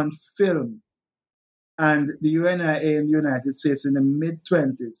keen on film. And the UNIA in the United States in the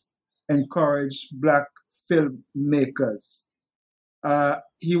mid-20s encouraged Black filmmakers.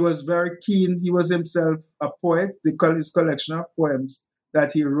 He was very keen. He was himself a poet. His collection of poems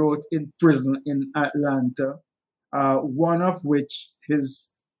that he wrote in prison in Atlanta, one of which,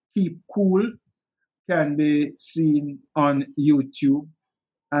 his Keep Cool, can be seen on YouTube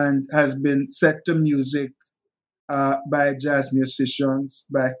and has been set to music by jazz musicians,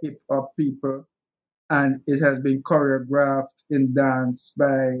 by hip-hop people, and it has been choreographed in dance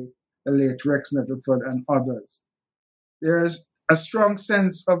by the late Rex Nettleford and others. There's a strong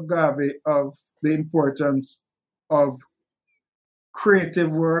sense of Garvey of the importance of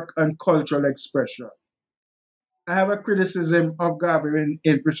creative work and cultural expression. I have a criticism of Garvey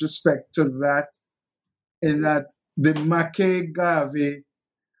in respect to that, in that the Mackay-Garvey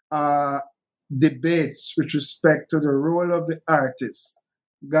debates with respect to the role of the artist,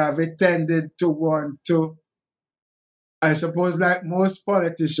 Garvey tended to want to, I suppose, like most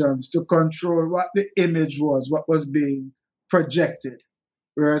politicians, to control what the image was, what was being projected.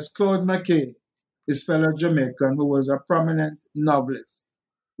 Whereas Claude McKay, his fellow Jamaican, who was a prominent novelist,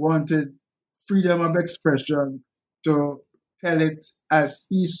 wanted freedom of expression to tell it as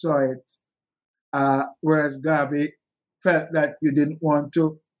he saw it, whereas Garvey felt that you didn't want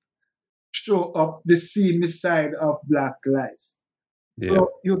to show up the seamy side of Black life. Yeah.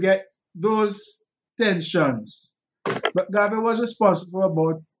 So you get those tensions. But Garvey was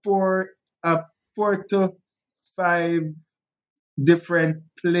responsible for about 4 to 5 different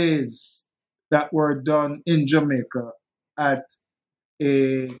plays that were done in Jamaica at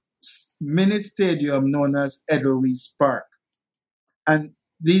a mini stadium known as Edelweiss Park. And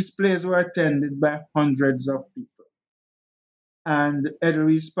these plays were attended by hundreds of people. And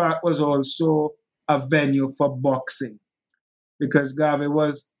Edelweiss Park was also a venue for boxing, because Garvey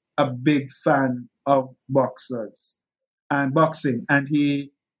was a big fan of boxers and boxing. And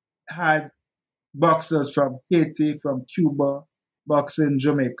he had boxers from Haiti, from Cuba, boxing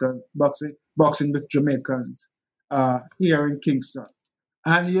with Jamaicans here in Kingston.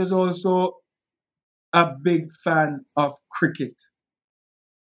 And he was also a big fan of cricket.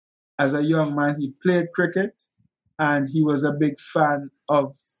 As a young man, he played cricket, and he was a big fan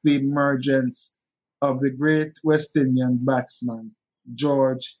of the emergence of the great West Indian batsman,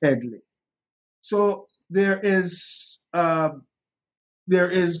 George Headley. So there is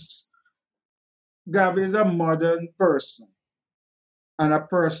Garvey is a modern person, and a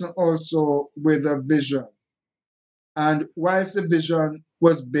person also with a vision. And whilst the vision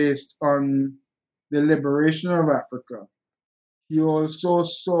was based on the liberation of Africa, he also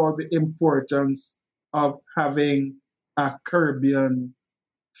saw the importance of having a Caribbean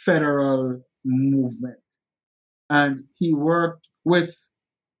federal movement. And he worked with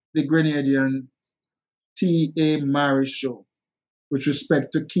the Grenadian T.A. Marichaud with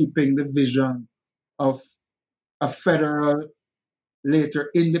respect to keeping the vision of a federal, later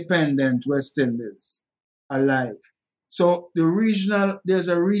independent West Indies alive. So there's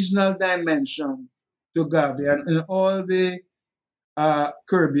a regional dimension to Garvey, and in all the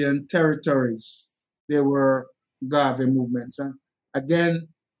Caribbean territories, there were Garvey movements. And again,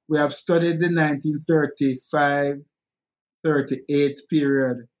 we have studied the 1935, 38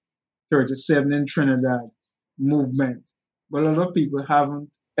 period, 37 in Trinidad movement, but a lot of people haven't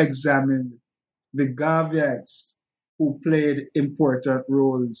examined the Garveyites who played important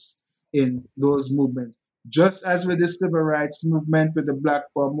roles in those movements. Just as with the civil rights movement, with the Black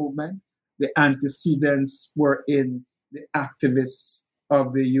Power movement, the antecedents were in the activists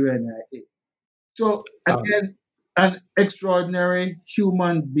of the UNIA. So again, an extraordinary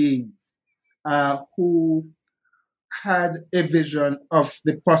human being who had a vision of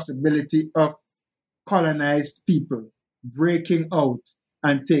the possibility of colonized people breaking out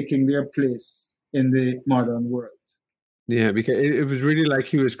and taking their place in the modern world. Yeah, because it was really like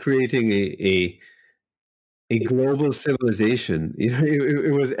he was creating a global civilization. You know,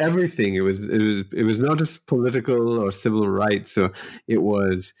 it was everything. It was not just political or civil rights. So it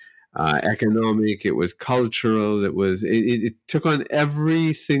was economic. It was cultural. It took on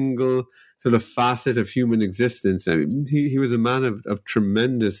every single sort of facet of human existence. I mean, he was a man of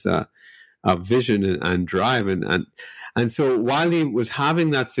tremendous vision and drive, and so while he was having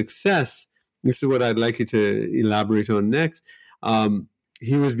that success, this is what I'd like you to elaborate on next.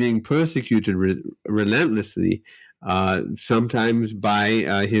 He was being persecuted relentlessly, sometimes by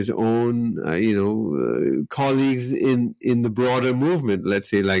his own, colleagues in the broader movement, let's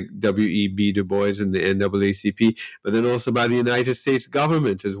say like W.E.B. Du Bois and the NAACP, but then also by the United States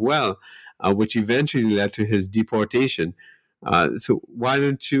government as well, which eventually led to his deportation. So why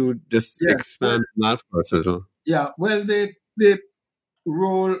don't you just expand on that for us a little? Yeah, well, the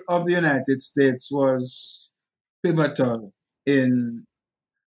role of the United States was pivotal in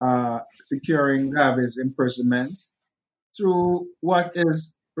securing Garvey's imprisonment through what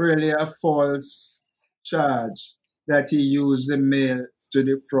is really a false charge that he used the mail to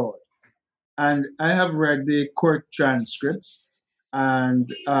defraud. And I have read the court transcripts, and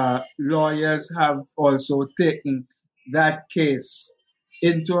lawyers have also taken that case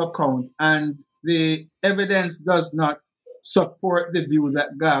into account. And the evidence does not support the view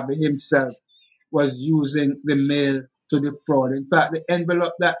that Garvey himself was using the mail to defraud. In fact, the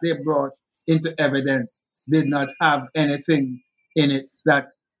envelope that they brought into evidence did not have anything in it that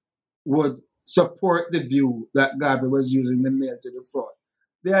would support the view that Garvey was using the mail to defraud.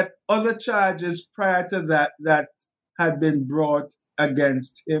 There had other charges prior to that had been brought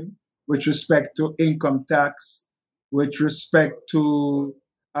against him with respect to income tax, with respect to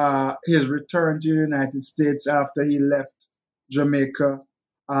his return to the United States after he left Jamaica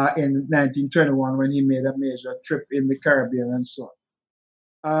in 1921 when he made a major trip in the Caribbean and so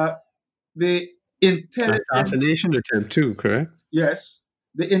on. The assassination attempt too, correct? Yes.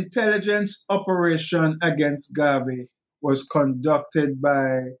 The intelligence operation against Garvey was conducted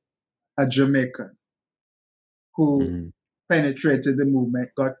by a Jamaican who penetrated the movement,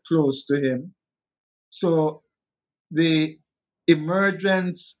 got close to him. So the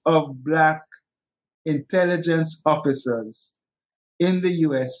emergence of Black intelligence officers in the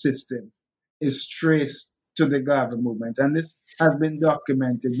U.S. system is traced to the Garvey movement. And this has been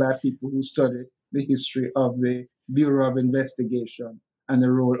documented by people who study the history of the Bureau of Investigation and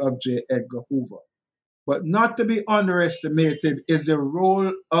the role of J. Edgar Hoover. But not to be underestimated is the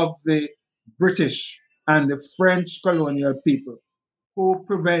role of the British and the French colonial people who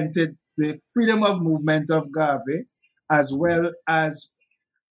prevented the freedom of movement of Garvey, as well as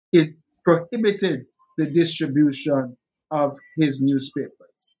it prohibited the distribution of his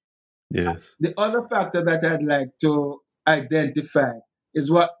newspapers. Yes. The other factor that I'd like to identify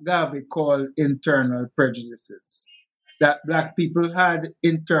is what Garvey called internal prejudices. That Black people had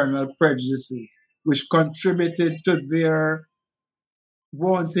internal prejudices which contributed to their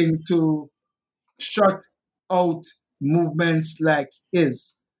wanting to shut out movements like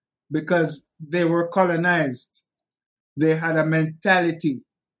his because they were colonized. They had a mentality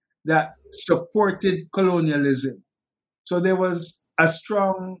that supported colonialism. So there was a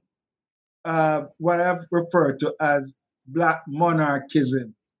strong, what I've referred to as Black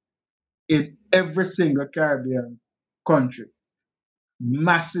monarchism in every single Caribbean country.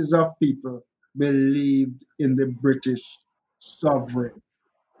 Masses of people believed in the British sovereign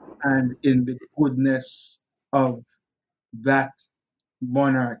and in the goodness of that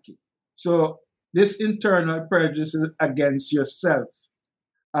monarchy. So this internal prejudice against yourself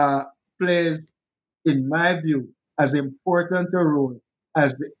plays, in my view, as important a role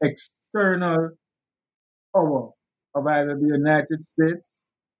as the external power of either the United States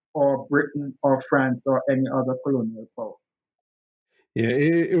or Britain or France or any other colonial power. Yeah,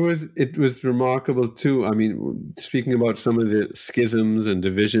 it was remarkable too. I mean, speaking about some of the schisms and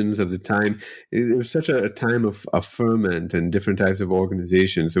divisions of the time, it was such a time of ferment and different types of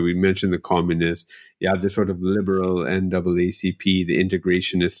organizations. So we mentioned the communists. You have the sort of liberal NAACP, the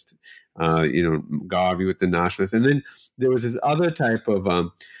integrationist, Garvey with the nationalists, and then there was this other type of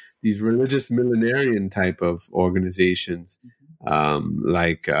these religious millenarian type of organizations,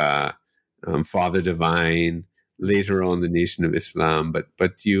 like Father Divine. Later on, the Nation of Islam,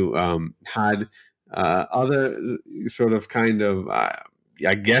 but you had other sort of kind of,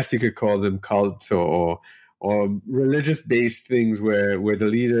 I guess you could call them cults or religious based things where the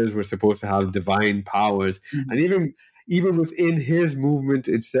leaders were supposed to have divine powers, and even within his movement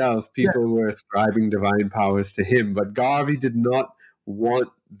itself, people were ascribing divine powers to him. But Garvey did not want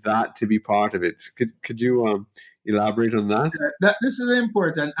that to be part of it. Could you elaborate on that? This is an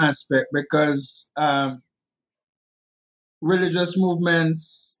important aspect because religious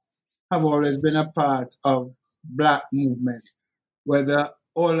movements have always been a part of Black movement, whether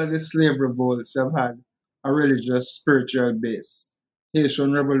all of the slave revolts have had a religious, spiritual base,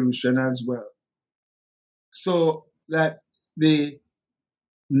 Haitian Revolution as well. So that the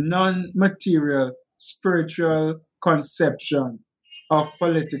non-material spiritual conception of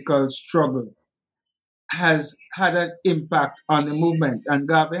political struggle has had an impact on the movement, and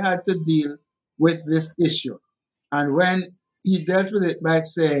Garvey had to deal with this issue. And when he dealt with it by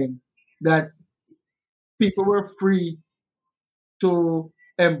saying that people were free to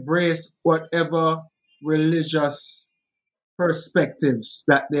embrace whatever religious perspectives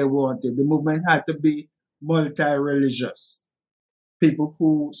that they wanted, the movement had to be multi-religious. People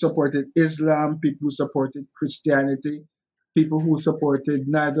who supported Islam, people who supported Christianity, people who supported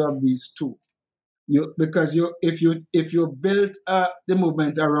neither of these two. If you build the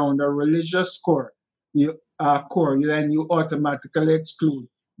movement around a religious core, then you automatically exclude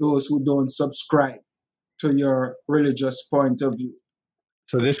those who don't subscribe to your religious point of view.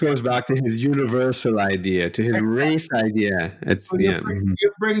 So this goes back to his universal idea, to his race idea.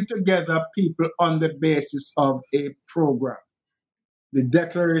 You bring together people on the basis of a program. The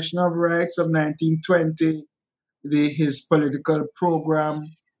Declaration of Rights of 1920, his political program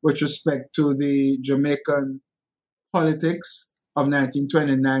with respect to the Jamaican politics of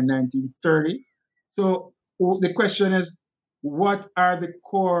 1929-1930. So the question is, what are the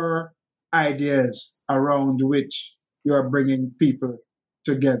core ideas around which you are bringing people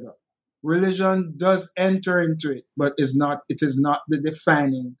together? Religion does enter into it, but it is not the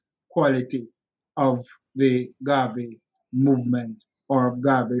defining quality of the Garvey movement or of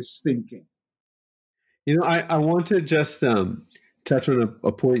Garvey's thinking. I want to just touch on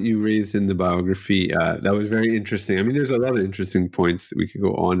a point you raised in the biography that was very interesting. I mean, there's a lot of interesting points. We could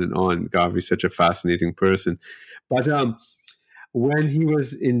go on and on. Garvey's such a fascinating person. But when he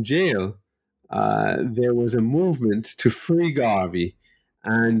was in jail, there was a movement to free Garvey.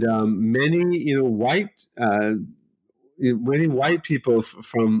 And many white people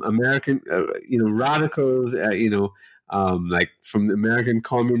from American, radicals, like from the American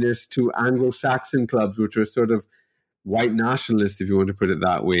communists to Anglo-Saxon clubs, which were sort of white nationalists, if you want to put it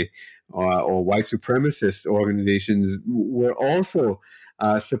that way, or white supremacist organizations, were also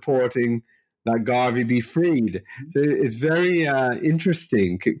supporting that Garvey be freed. So it's very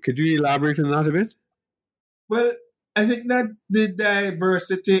interesting. Could you elaborate on that a bit? Well, I think that the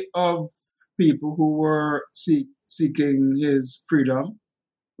diversity of people who were seeking his freedom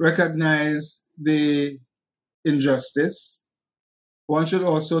recognize the injustice. One should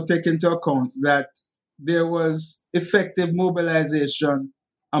also take into account that there was effective mobilization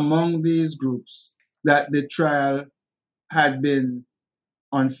among these groups, that the trial had been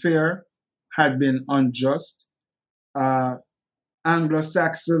unfair, had been unjust.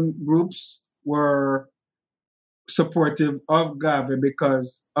 Anglo-Saxon groups were supportive of Garvey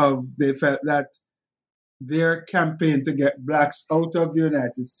because they felt that their campaign to get blacks out of the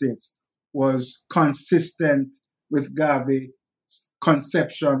United States was consistent with Garvey's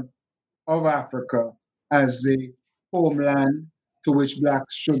conception of Africa as the homeland to which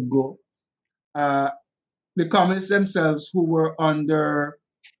blacks should go. The communists themselves, who were under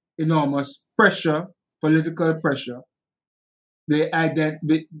enormous pressure, political pressure, they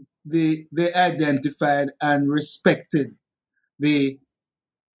they identified and respected the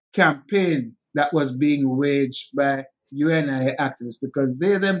campaign that was being waged by UNI activists because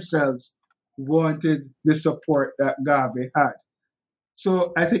they themselves wanted the support that Garvey had.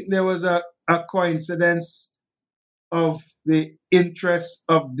 So I think there was a coincidence of the interests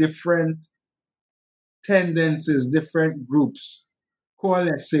of different tendencies, different groups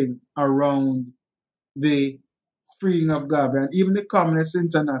coalescing around the freeing of Garvey. And even the Communist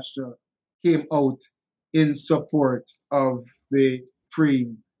International came out in support of the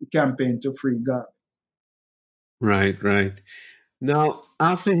campaign to free Garvey. Right. Now,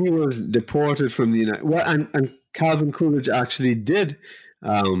 after he was deported from the United, well, and Calvin Coolidge actually did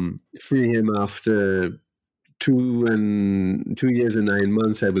free him after 2 years and 9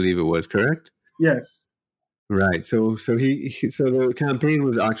 months, I believe it was, correct? Yes. Right. So the campaign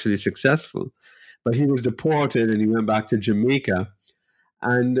was actually successful, but he was deported and he went back to Jamaica,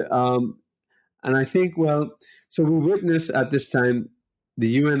 and I think, well, so we witness at this time the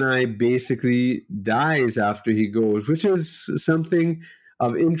UNI basically dies after he goes, which is something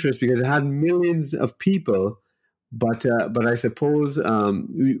of interest because it had millions of people. But I suppose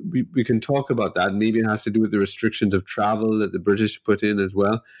we can talk about that. Maybe it has to do with the restrictions of travel that the British put in as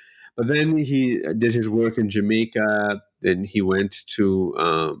well. But then he did his work in Jamaica. Then he went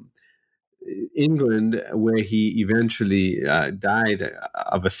to England, where he eventually died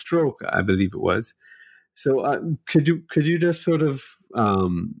of a stroke, I believe it was. So could you just sort of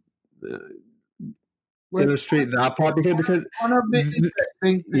illustrate that part? Because one of the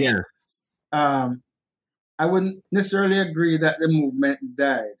interesting things, I wouldn't necessarily agree that the movement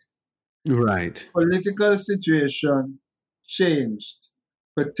died. Right. Political situation changed,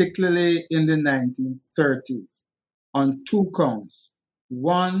 particularly in the 1930s, on two counts.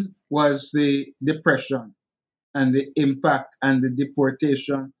 One was the Depression and the impact and the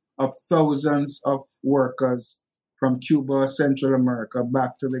deportation of thousands of workers from Cuba, Central America,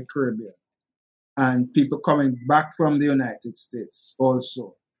 back to the Caribbean, and people coming back from the United States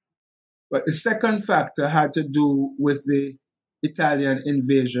also. But the second factor had to do with the Italian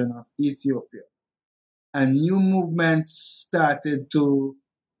invasion of Ethiopia. And new movements started to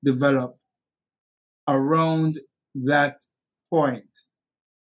develop around that point.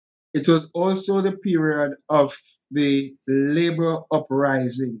 It was also the period of the labor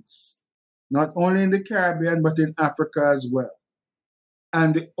uprisings, not only in the Caribbean, but in Africa as well.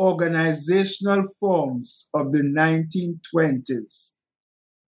 And the organizational forms of the 1920s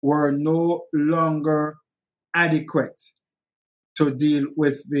were no longer adequate to deal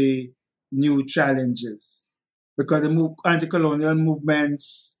with the new challenges because the anti-colonial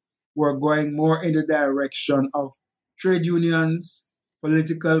movements were going more in the direction of trade unions,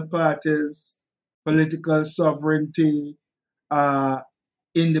 political parties, political sovereignty,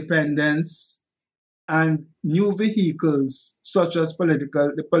 independence, and new vehicles such as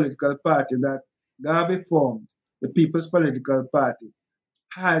the political party that Garvey formed, the People's Political Party,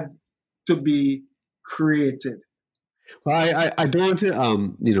 had to be created. Well, I don't want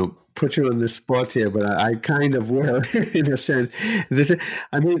to put you on the spot here, but I kind of will in a sense.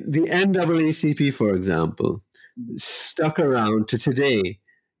 I mean, the NAACP, for example, stuck around to today.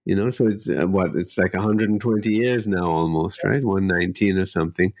 So it's it's like 120 years now almost, right? 119 or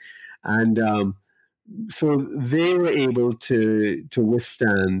something, and so they were able to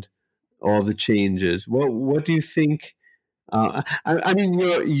withstand all the changes. What do you think? I mean,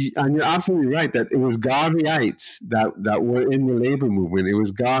 you're absolutely right that it was Garveyites that were in the labor movement. It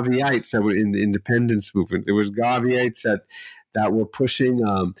was Garveyites that were in the independence movement. It was Garveyites that were pushing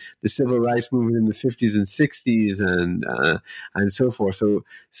the civil rights movement in the 50s and 60s and so forth. So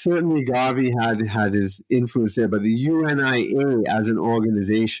certainly Garvey had his influence there, but the UNIA as an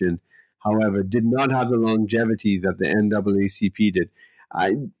organization, however, did not have the longevity that the NAACP did.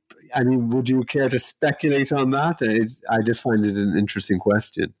 I mean, would you care to speculate on that? I just find it an interesting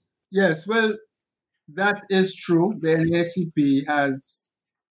question. Yes, well, that is true. The NAACP has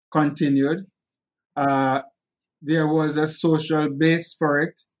continued. There was a social base for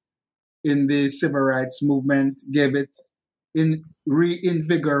it in the civil rights movement,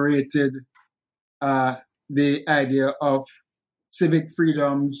 reinvigorated the idea of civic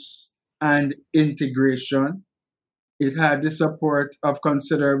freedoms and integration. It had the support of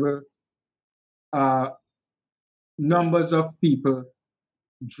considerable numbers of people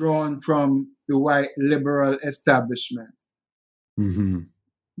drawn from the white liberal establishment. Mm-hmm.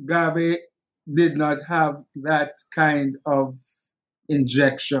 Garvey did not have that kind of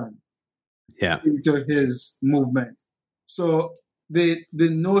injection into his movement. So the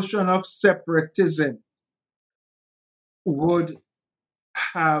notion of separatism would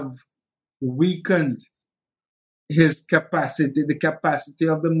have weakened his capacity, the capacity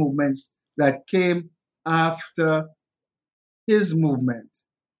of the movements that came after his movement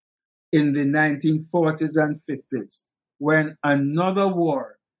in the 1940s and 50s, when another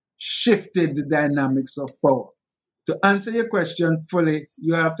war shifted the dynamics of power. To answer your question fully,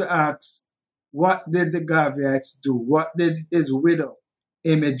 you have to ask, what did the Garveyites do? What did his widow,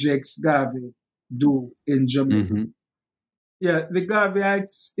 Amy Jakes Garvey, do in Jamaica? Mm-hmm. Yeah, the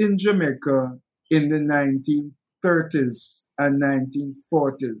Garveyites in Jamaica in the 1930s and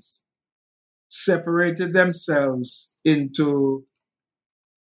 1940s separated themselves into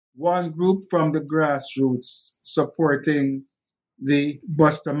one group from the grassroots supporting the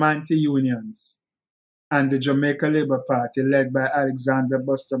Bustamante unions and the Jamaica Labour Party led by Alexander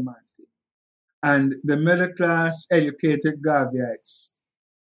Bustamante, and the middle class educated Garveyites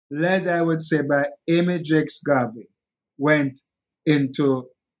led, I would say, by Amy Jakes Garvey, went into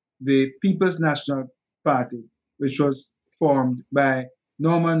the People's National Party, which was formed by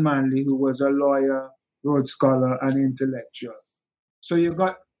Norman Manley, who was a lawyer, Rhodes Scholar, and intellectual. So you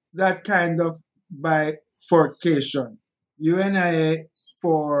got that kind of bifurcation. UNIA,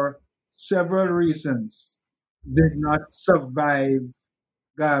 for several reasons, did not survive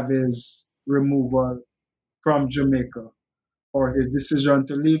Garvey's removal from Jamaica or his decision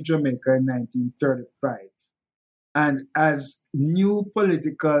to leave Jamaica in 1935. And as new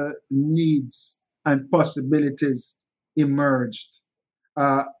political needs and possibilities emerged,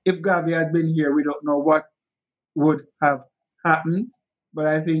 if Garvey had been here, we don't know what would have happened, but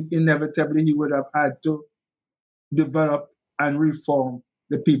I think inevitably he would have had to develop and reform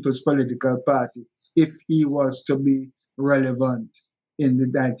the People's Political Party if he was to be relevant in the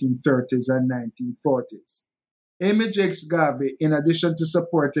 1930s and 1940s. Amy Jakes Garvey, in addition to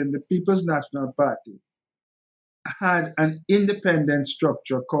supporting the People's National Party, had an independent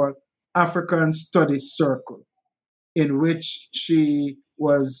structure called African Studies Circle, in which she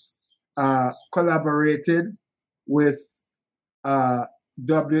was collaborated with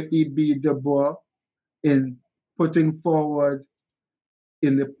W.E.B. Du Bois in putting forward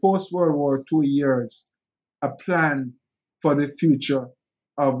in the post-World War II years a plan for the future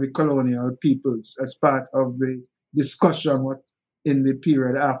of the colonial peoples as part of the discussion in the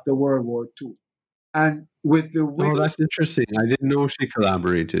period after World War II. And with the Oh, that's interesting. I didn't know she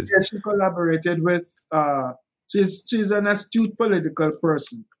collaborated. Yes, she collaborated with, she's an astute political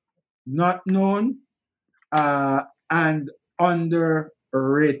person, not known and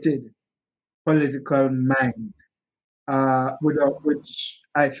underrated political mind, without which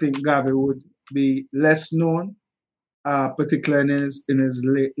I think Garvey would be less known, particularly in his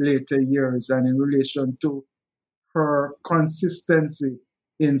later years, and in relation to her consistency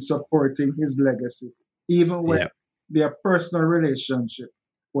in supporting his legacy, even when their personal relationship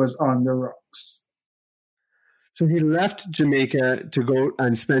was on the rocks. So he left Jamaica to go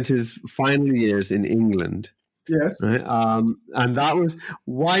and spent his final years in England. Yes. Right? And that was,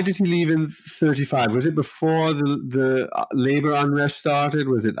 why did he leave in 35? Was it before the labor unrest started?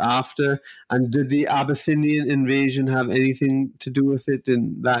 Was it after? And did the Abyssinian invasion have anything to do with it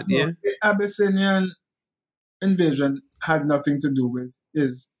in that year? The Abyssinian invasion had nothing to do with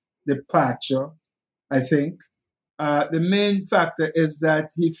his departure, I think. The main factor is that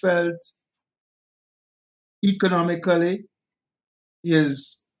he felt economically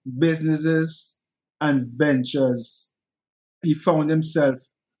his businesses and ventures, he found himself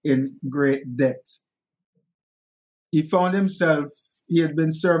in great debt. He found himself, he had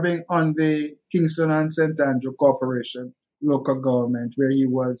been serving on the Kingston and St. Andrew Corporation local government, where he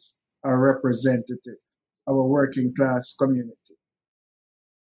was a representative of a working class community.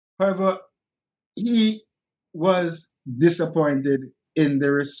 However, he was disappointed in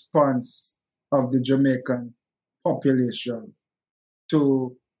the response of the Jamaican population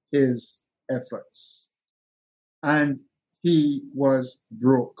to his efforts, and he was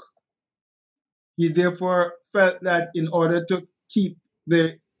broke. He therefore felt that in order to keep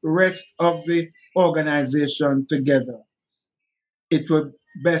the rest of the organization together, it would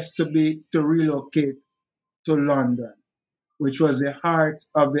best to relocate to London, which was the heart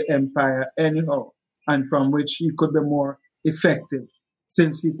of the empire anyhow, and from which he could be more effective,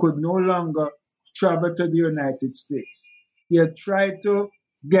 since he could no longer travel to the United States. He had tried to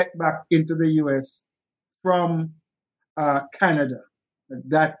get back into the US from Canada.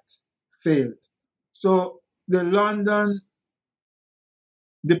 That failed. So the London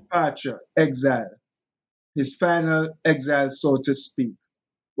departure, exile, his final exile, so to speak,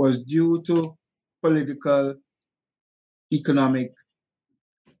 was due to political, economic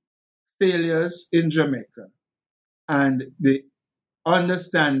failures in Jamaica and the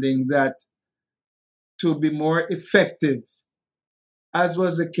understanding that to be more effective, as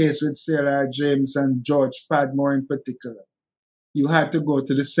was the case with Sarah James and George Padmore in particular, you had to go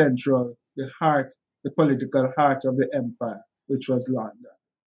to the central, the heart, the political heart of the empire, which was London.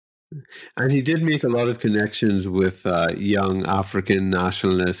 And he did make a lot of connections with young African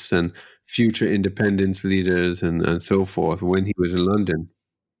nationalists and future independence leaders and so forth when he was in London.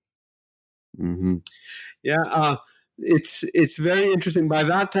 Mm-hmm. Yeah, it's very interesting. By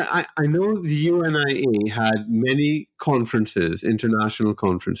that time, I know the UNIA had many conferences, international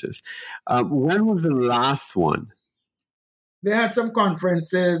conferences. When was the last one? They had some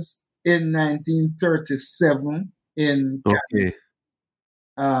conferences in 1937 in Canada. Okay.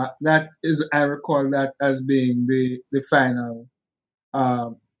 That is, I recall that as being the final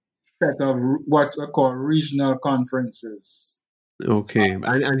set of what we call regional conferences. Okay,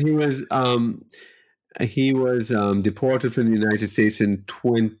 and he was deported from the United States in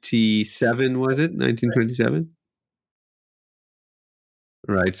 1927, was it 1927?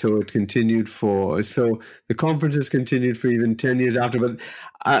 Right. So it continued so the conferences continued for even 10 years after. But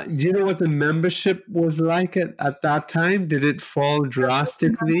do you know what the membership was like at that time? Did it fall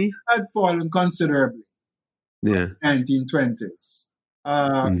drastically? It had fallen considerably. Yeah. 1920s.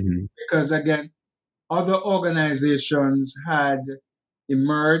 Because again, other organizations had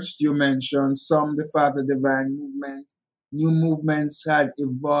emerged. You mentioned some, the Father Divine movement. New movements had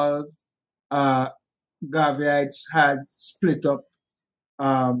evolved. Garveyites had split up.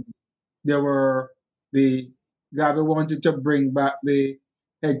 Garvey wanted to bring back the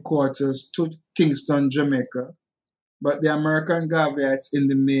headquarters to Kingston, Jamaica, but the American Garveyites in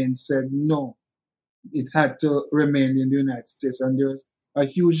the main said no, it had to remain in the United States, and there was a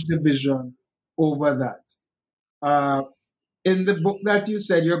huge division over that. In the book that you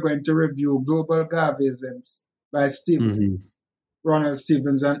said you're going to review, Global Garveyisms by Ronald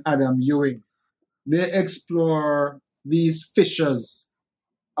Stevens and Adam Ewing, they explore these fissures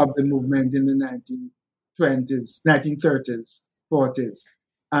of the movement in the 1920s, 1930s, 40s,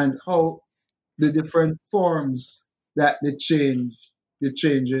 and how the different forms that the changes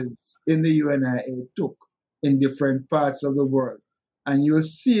in the UNIA took in different parts of the world. And you'll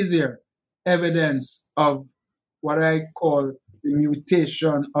see there evidence of what I call the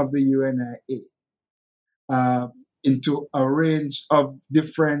mutation of the UNIA into a range of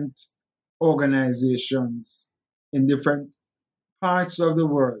different organizations in different parts of the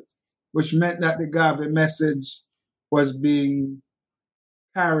world, which meant that the Garvey message was being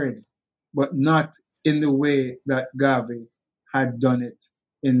carried, but not in the way that Garvey had done it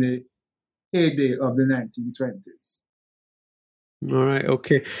in the heyday of the 1920s. All right.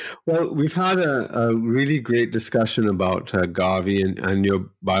 Okay. Well, we've had a really great discussion about Garvey and your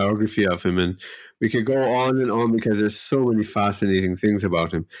biography of him, and we could go on and on because there's so many fascinating things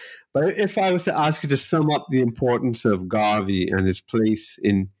about him. But if I was to ask you to sum up the importance of Garvey and his place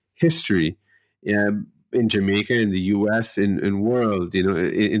in history, in Jamaica, in the U.S., in world,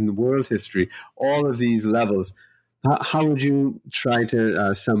 in world history, all of these levels, how would you try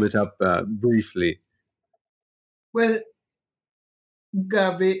to sum it up briefly? Well,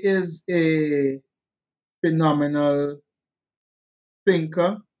 Garvey is a phenomenal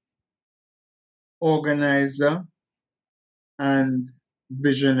thinker, organizer, and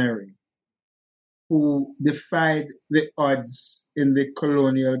visionary who defied the odds in the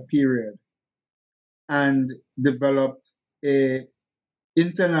colonial period and developed an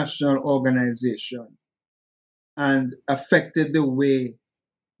international organization and affected the way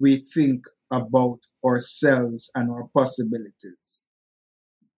we think about ourselves and our possibilities.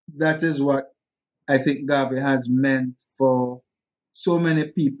 That is what I think Garvey has meant for so many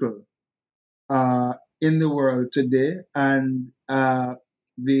people in the world today, and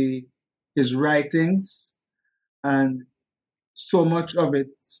his writings, and so much of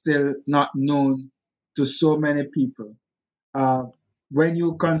it still not known to so many people. When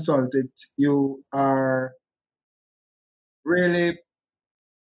you consult it, you are really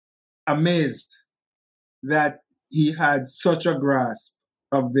amazed that he had such a grasp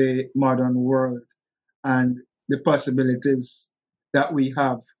of the modern world and the possibilities that we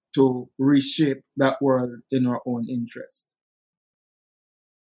have to reshape that world in our own interest.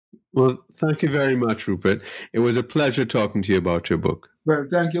 Well, thank you very much, Rupert. It was a pleasure talking to you about your book. Well,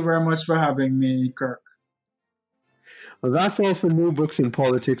 thank you very much for having me, Kirk. Well, that's all for New Books in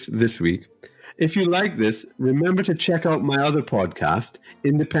Politics this week. If you like this, remember to check out my other podcast,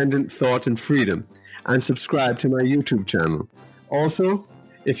 Independent Thought and Freedom, and subscribe to my YouTube channel. Also,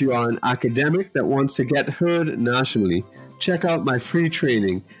 if you are an academic that wants to get heard nationally, check out my free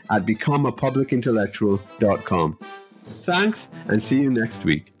training at becomeapublicintellectual.com. Thanks, and see you next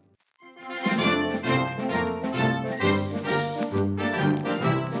week.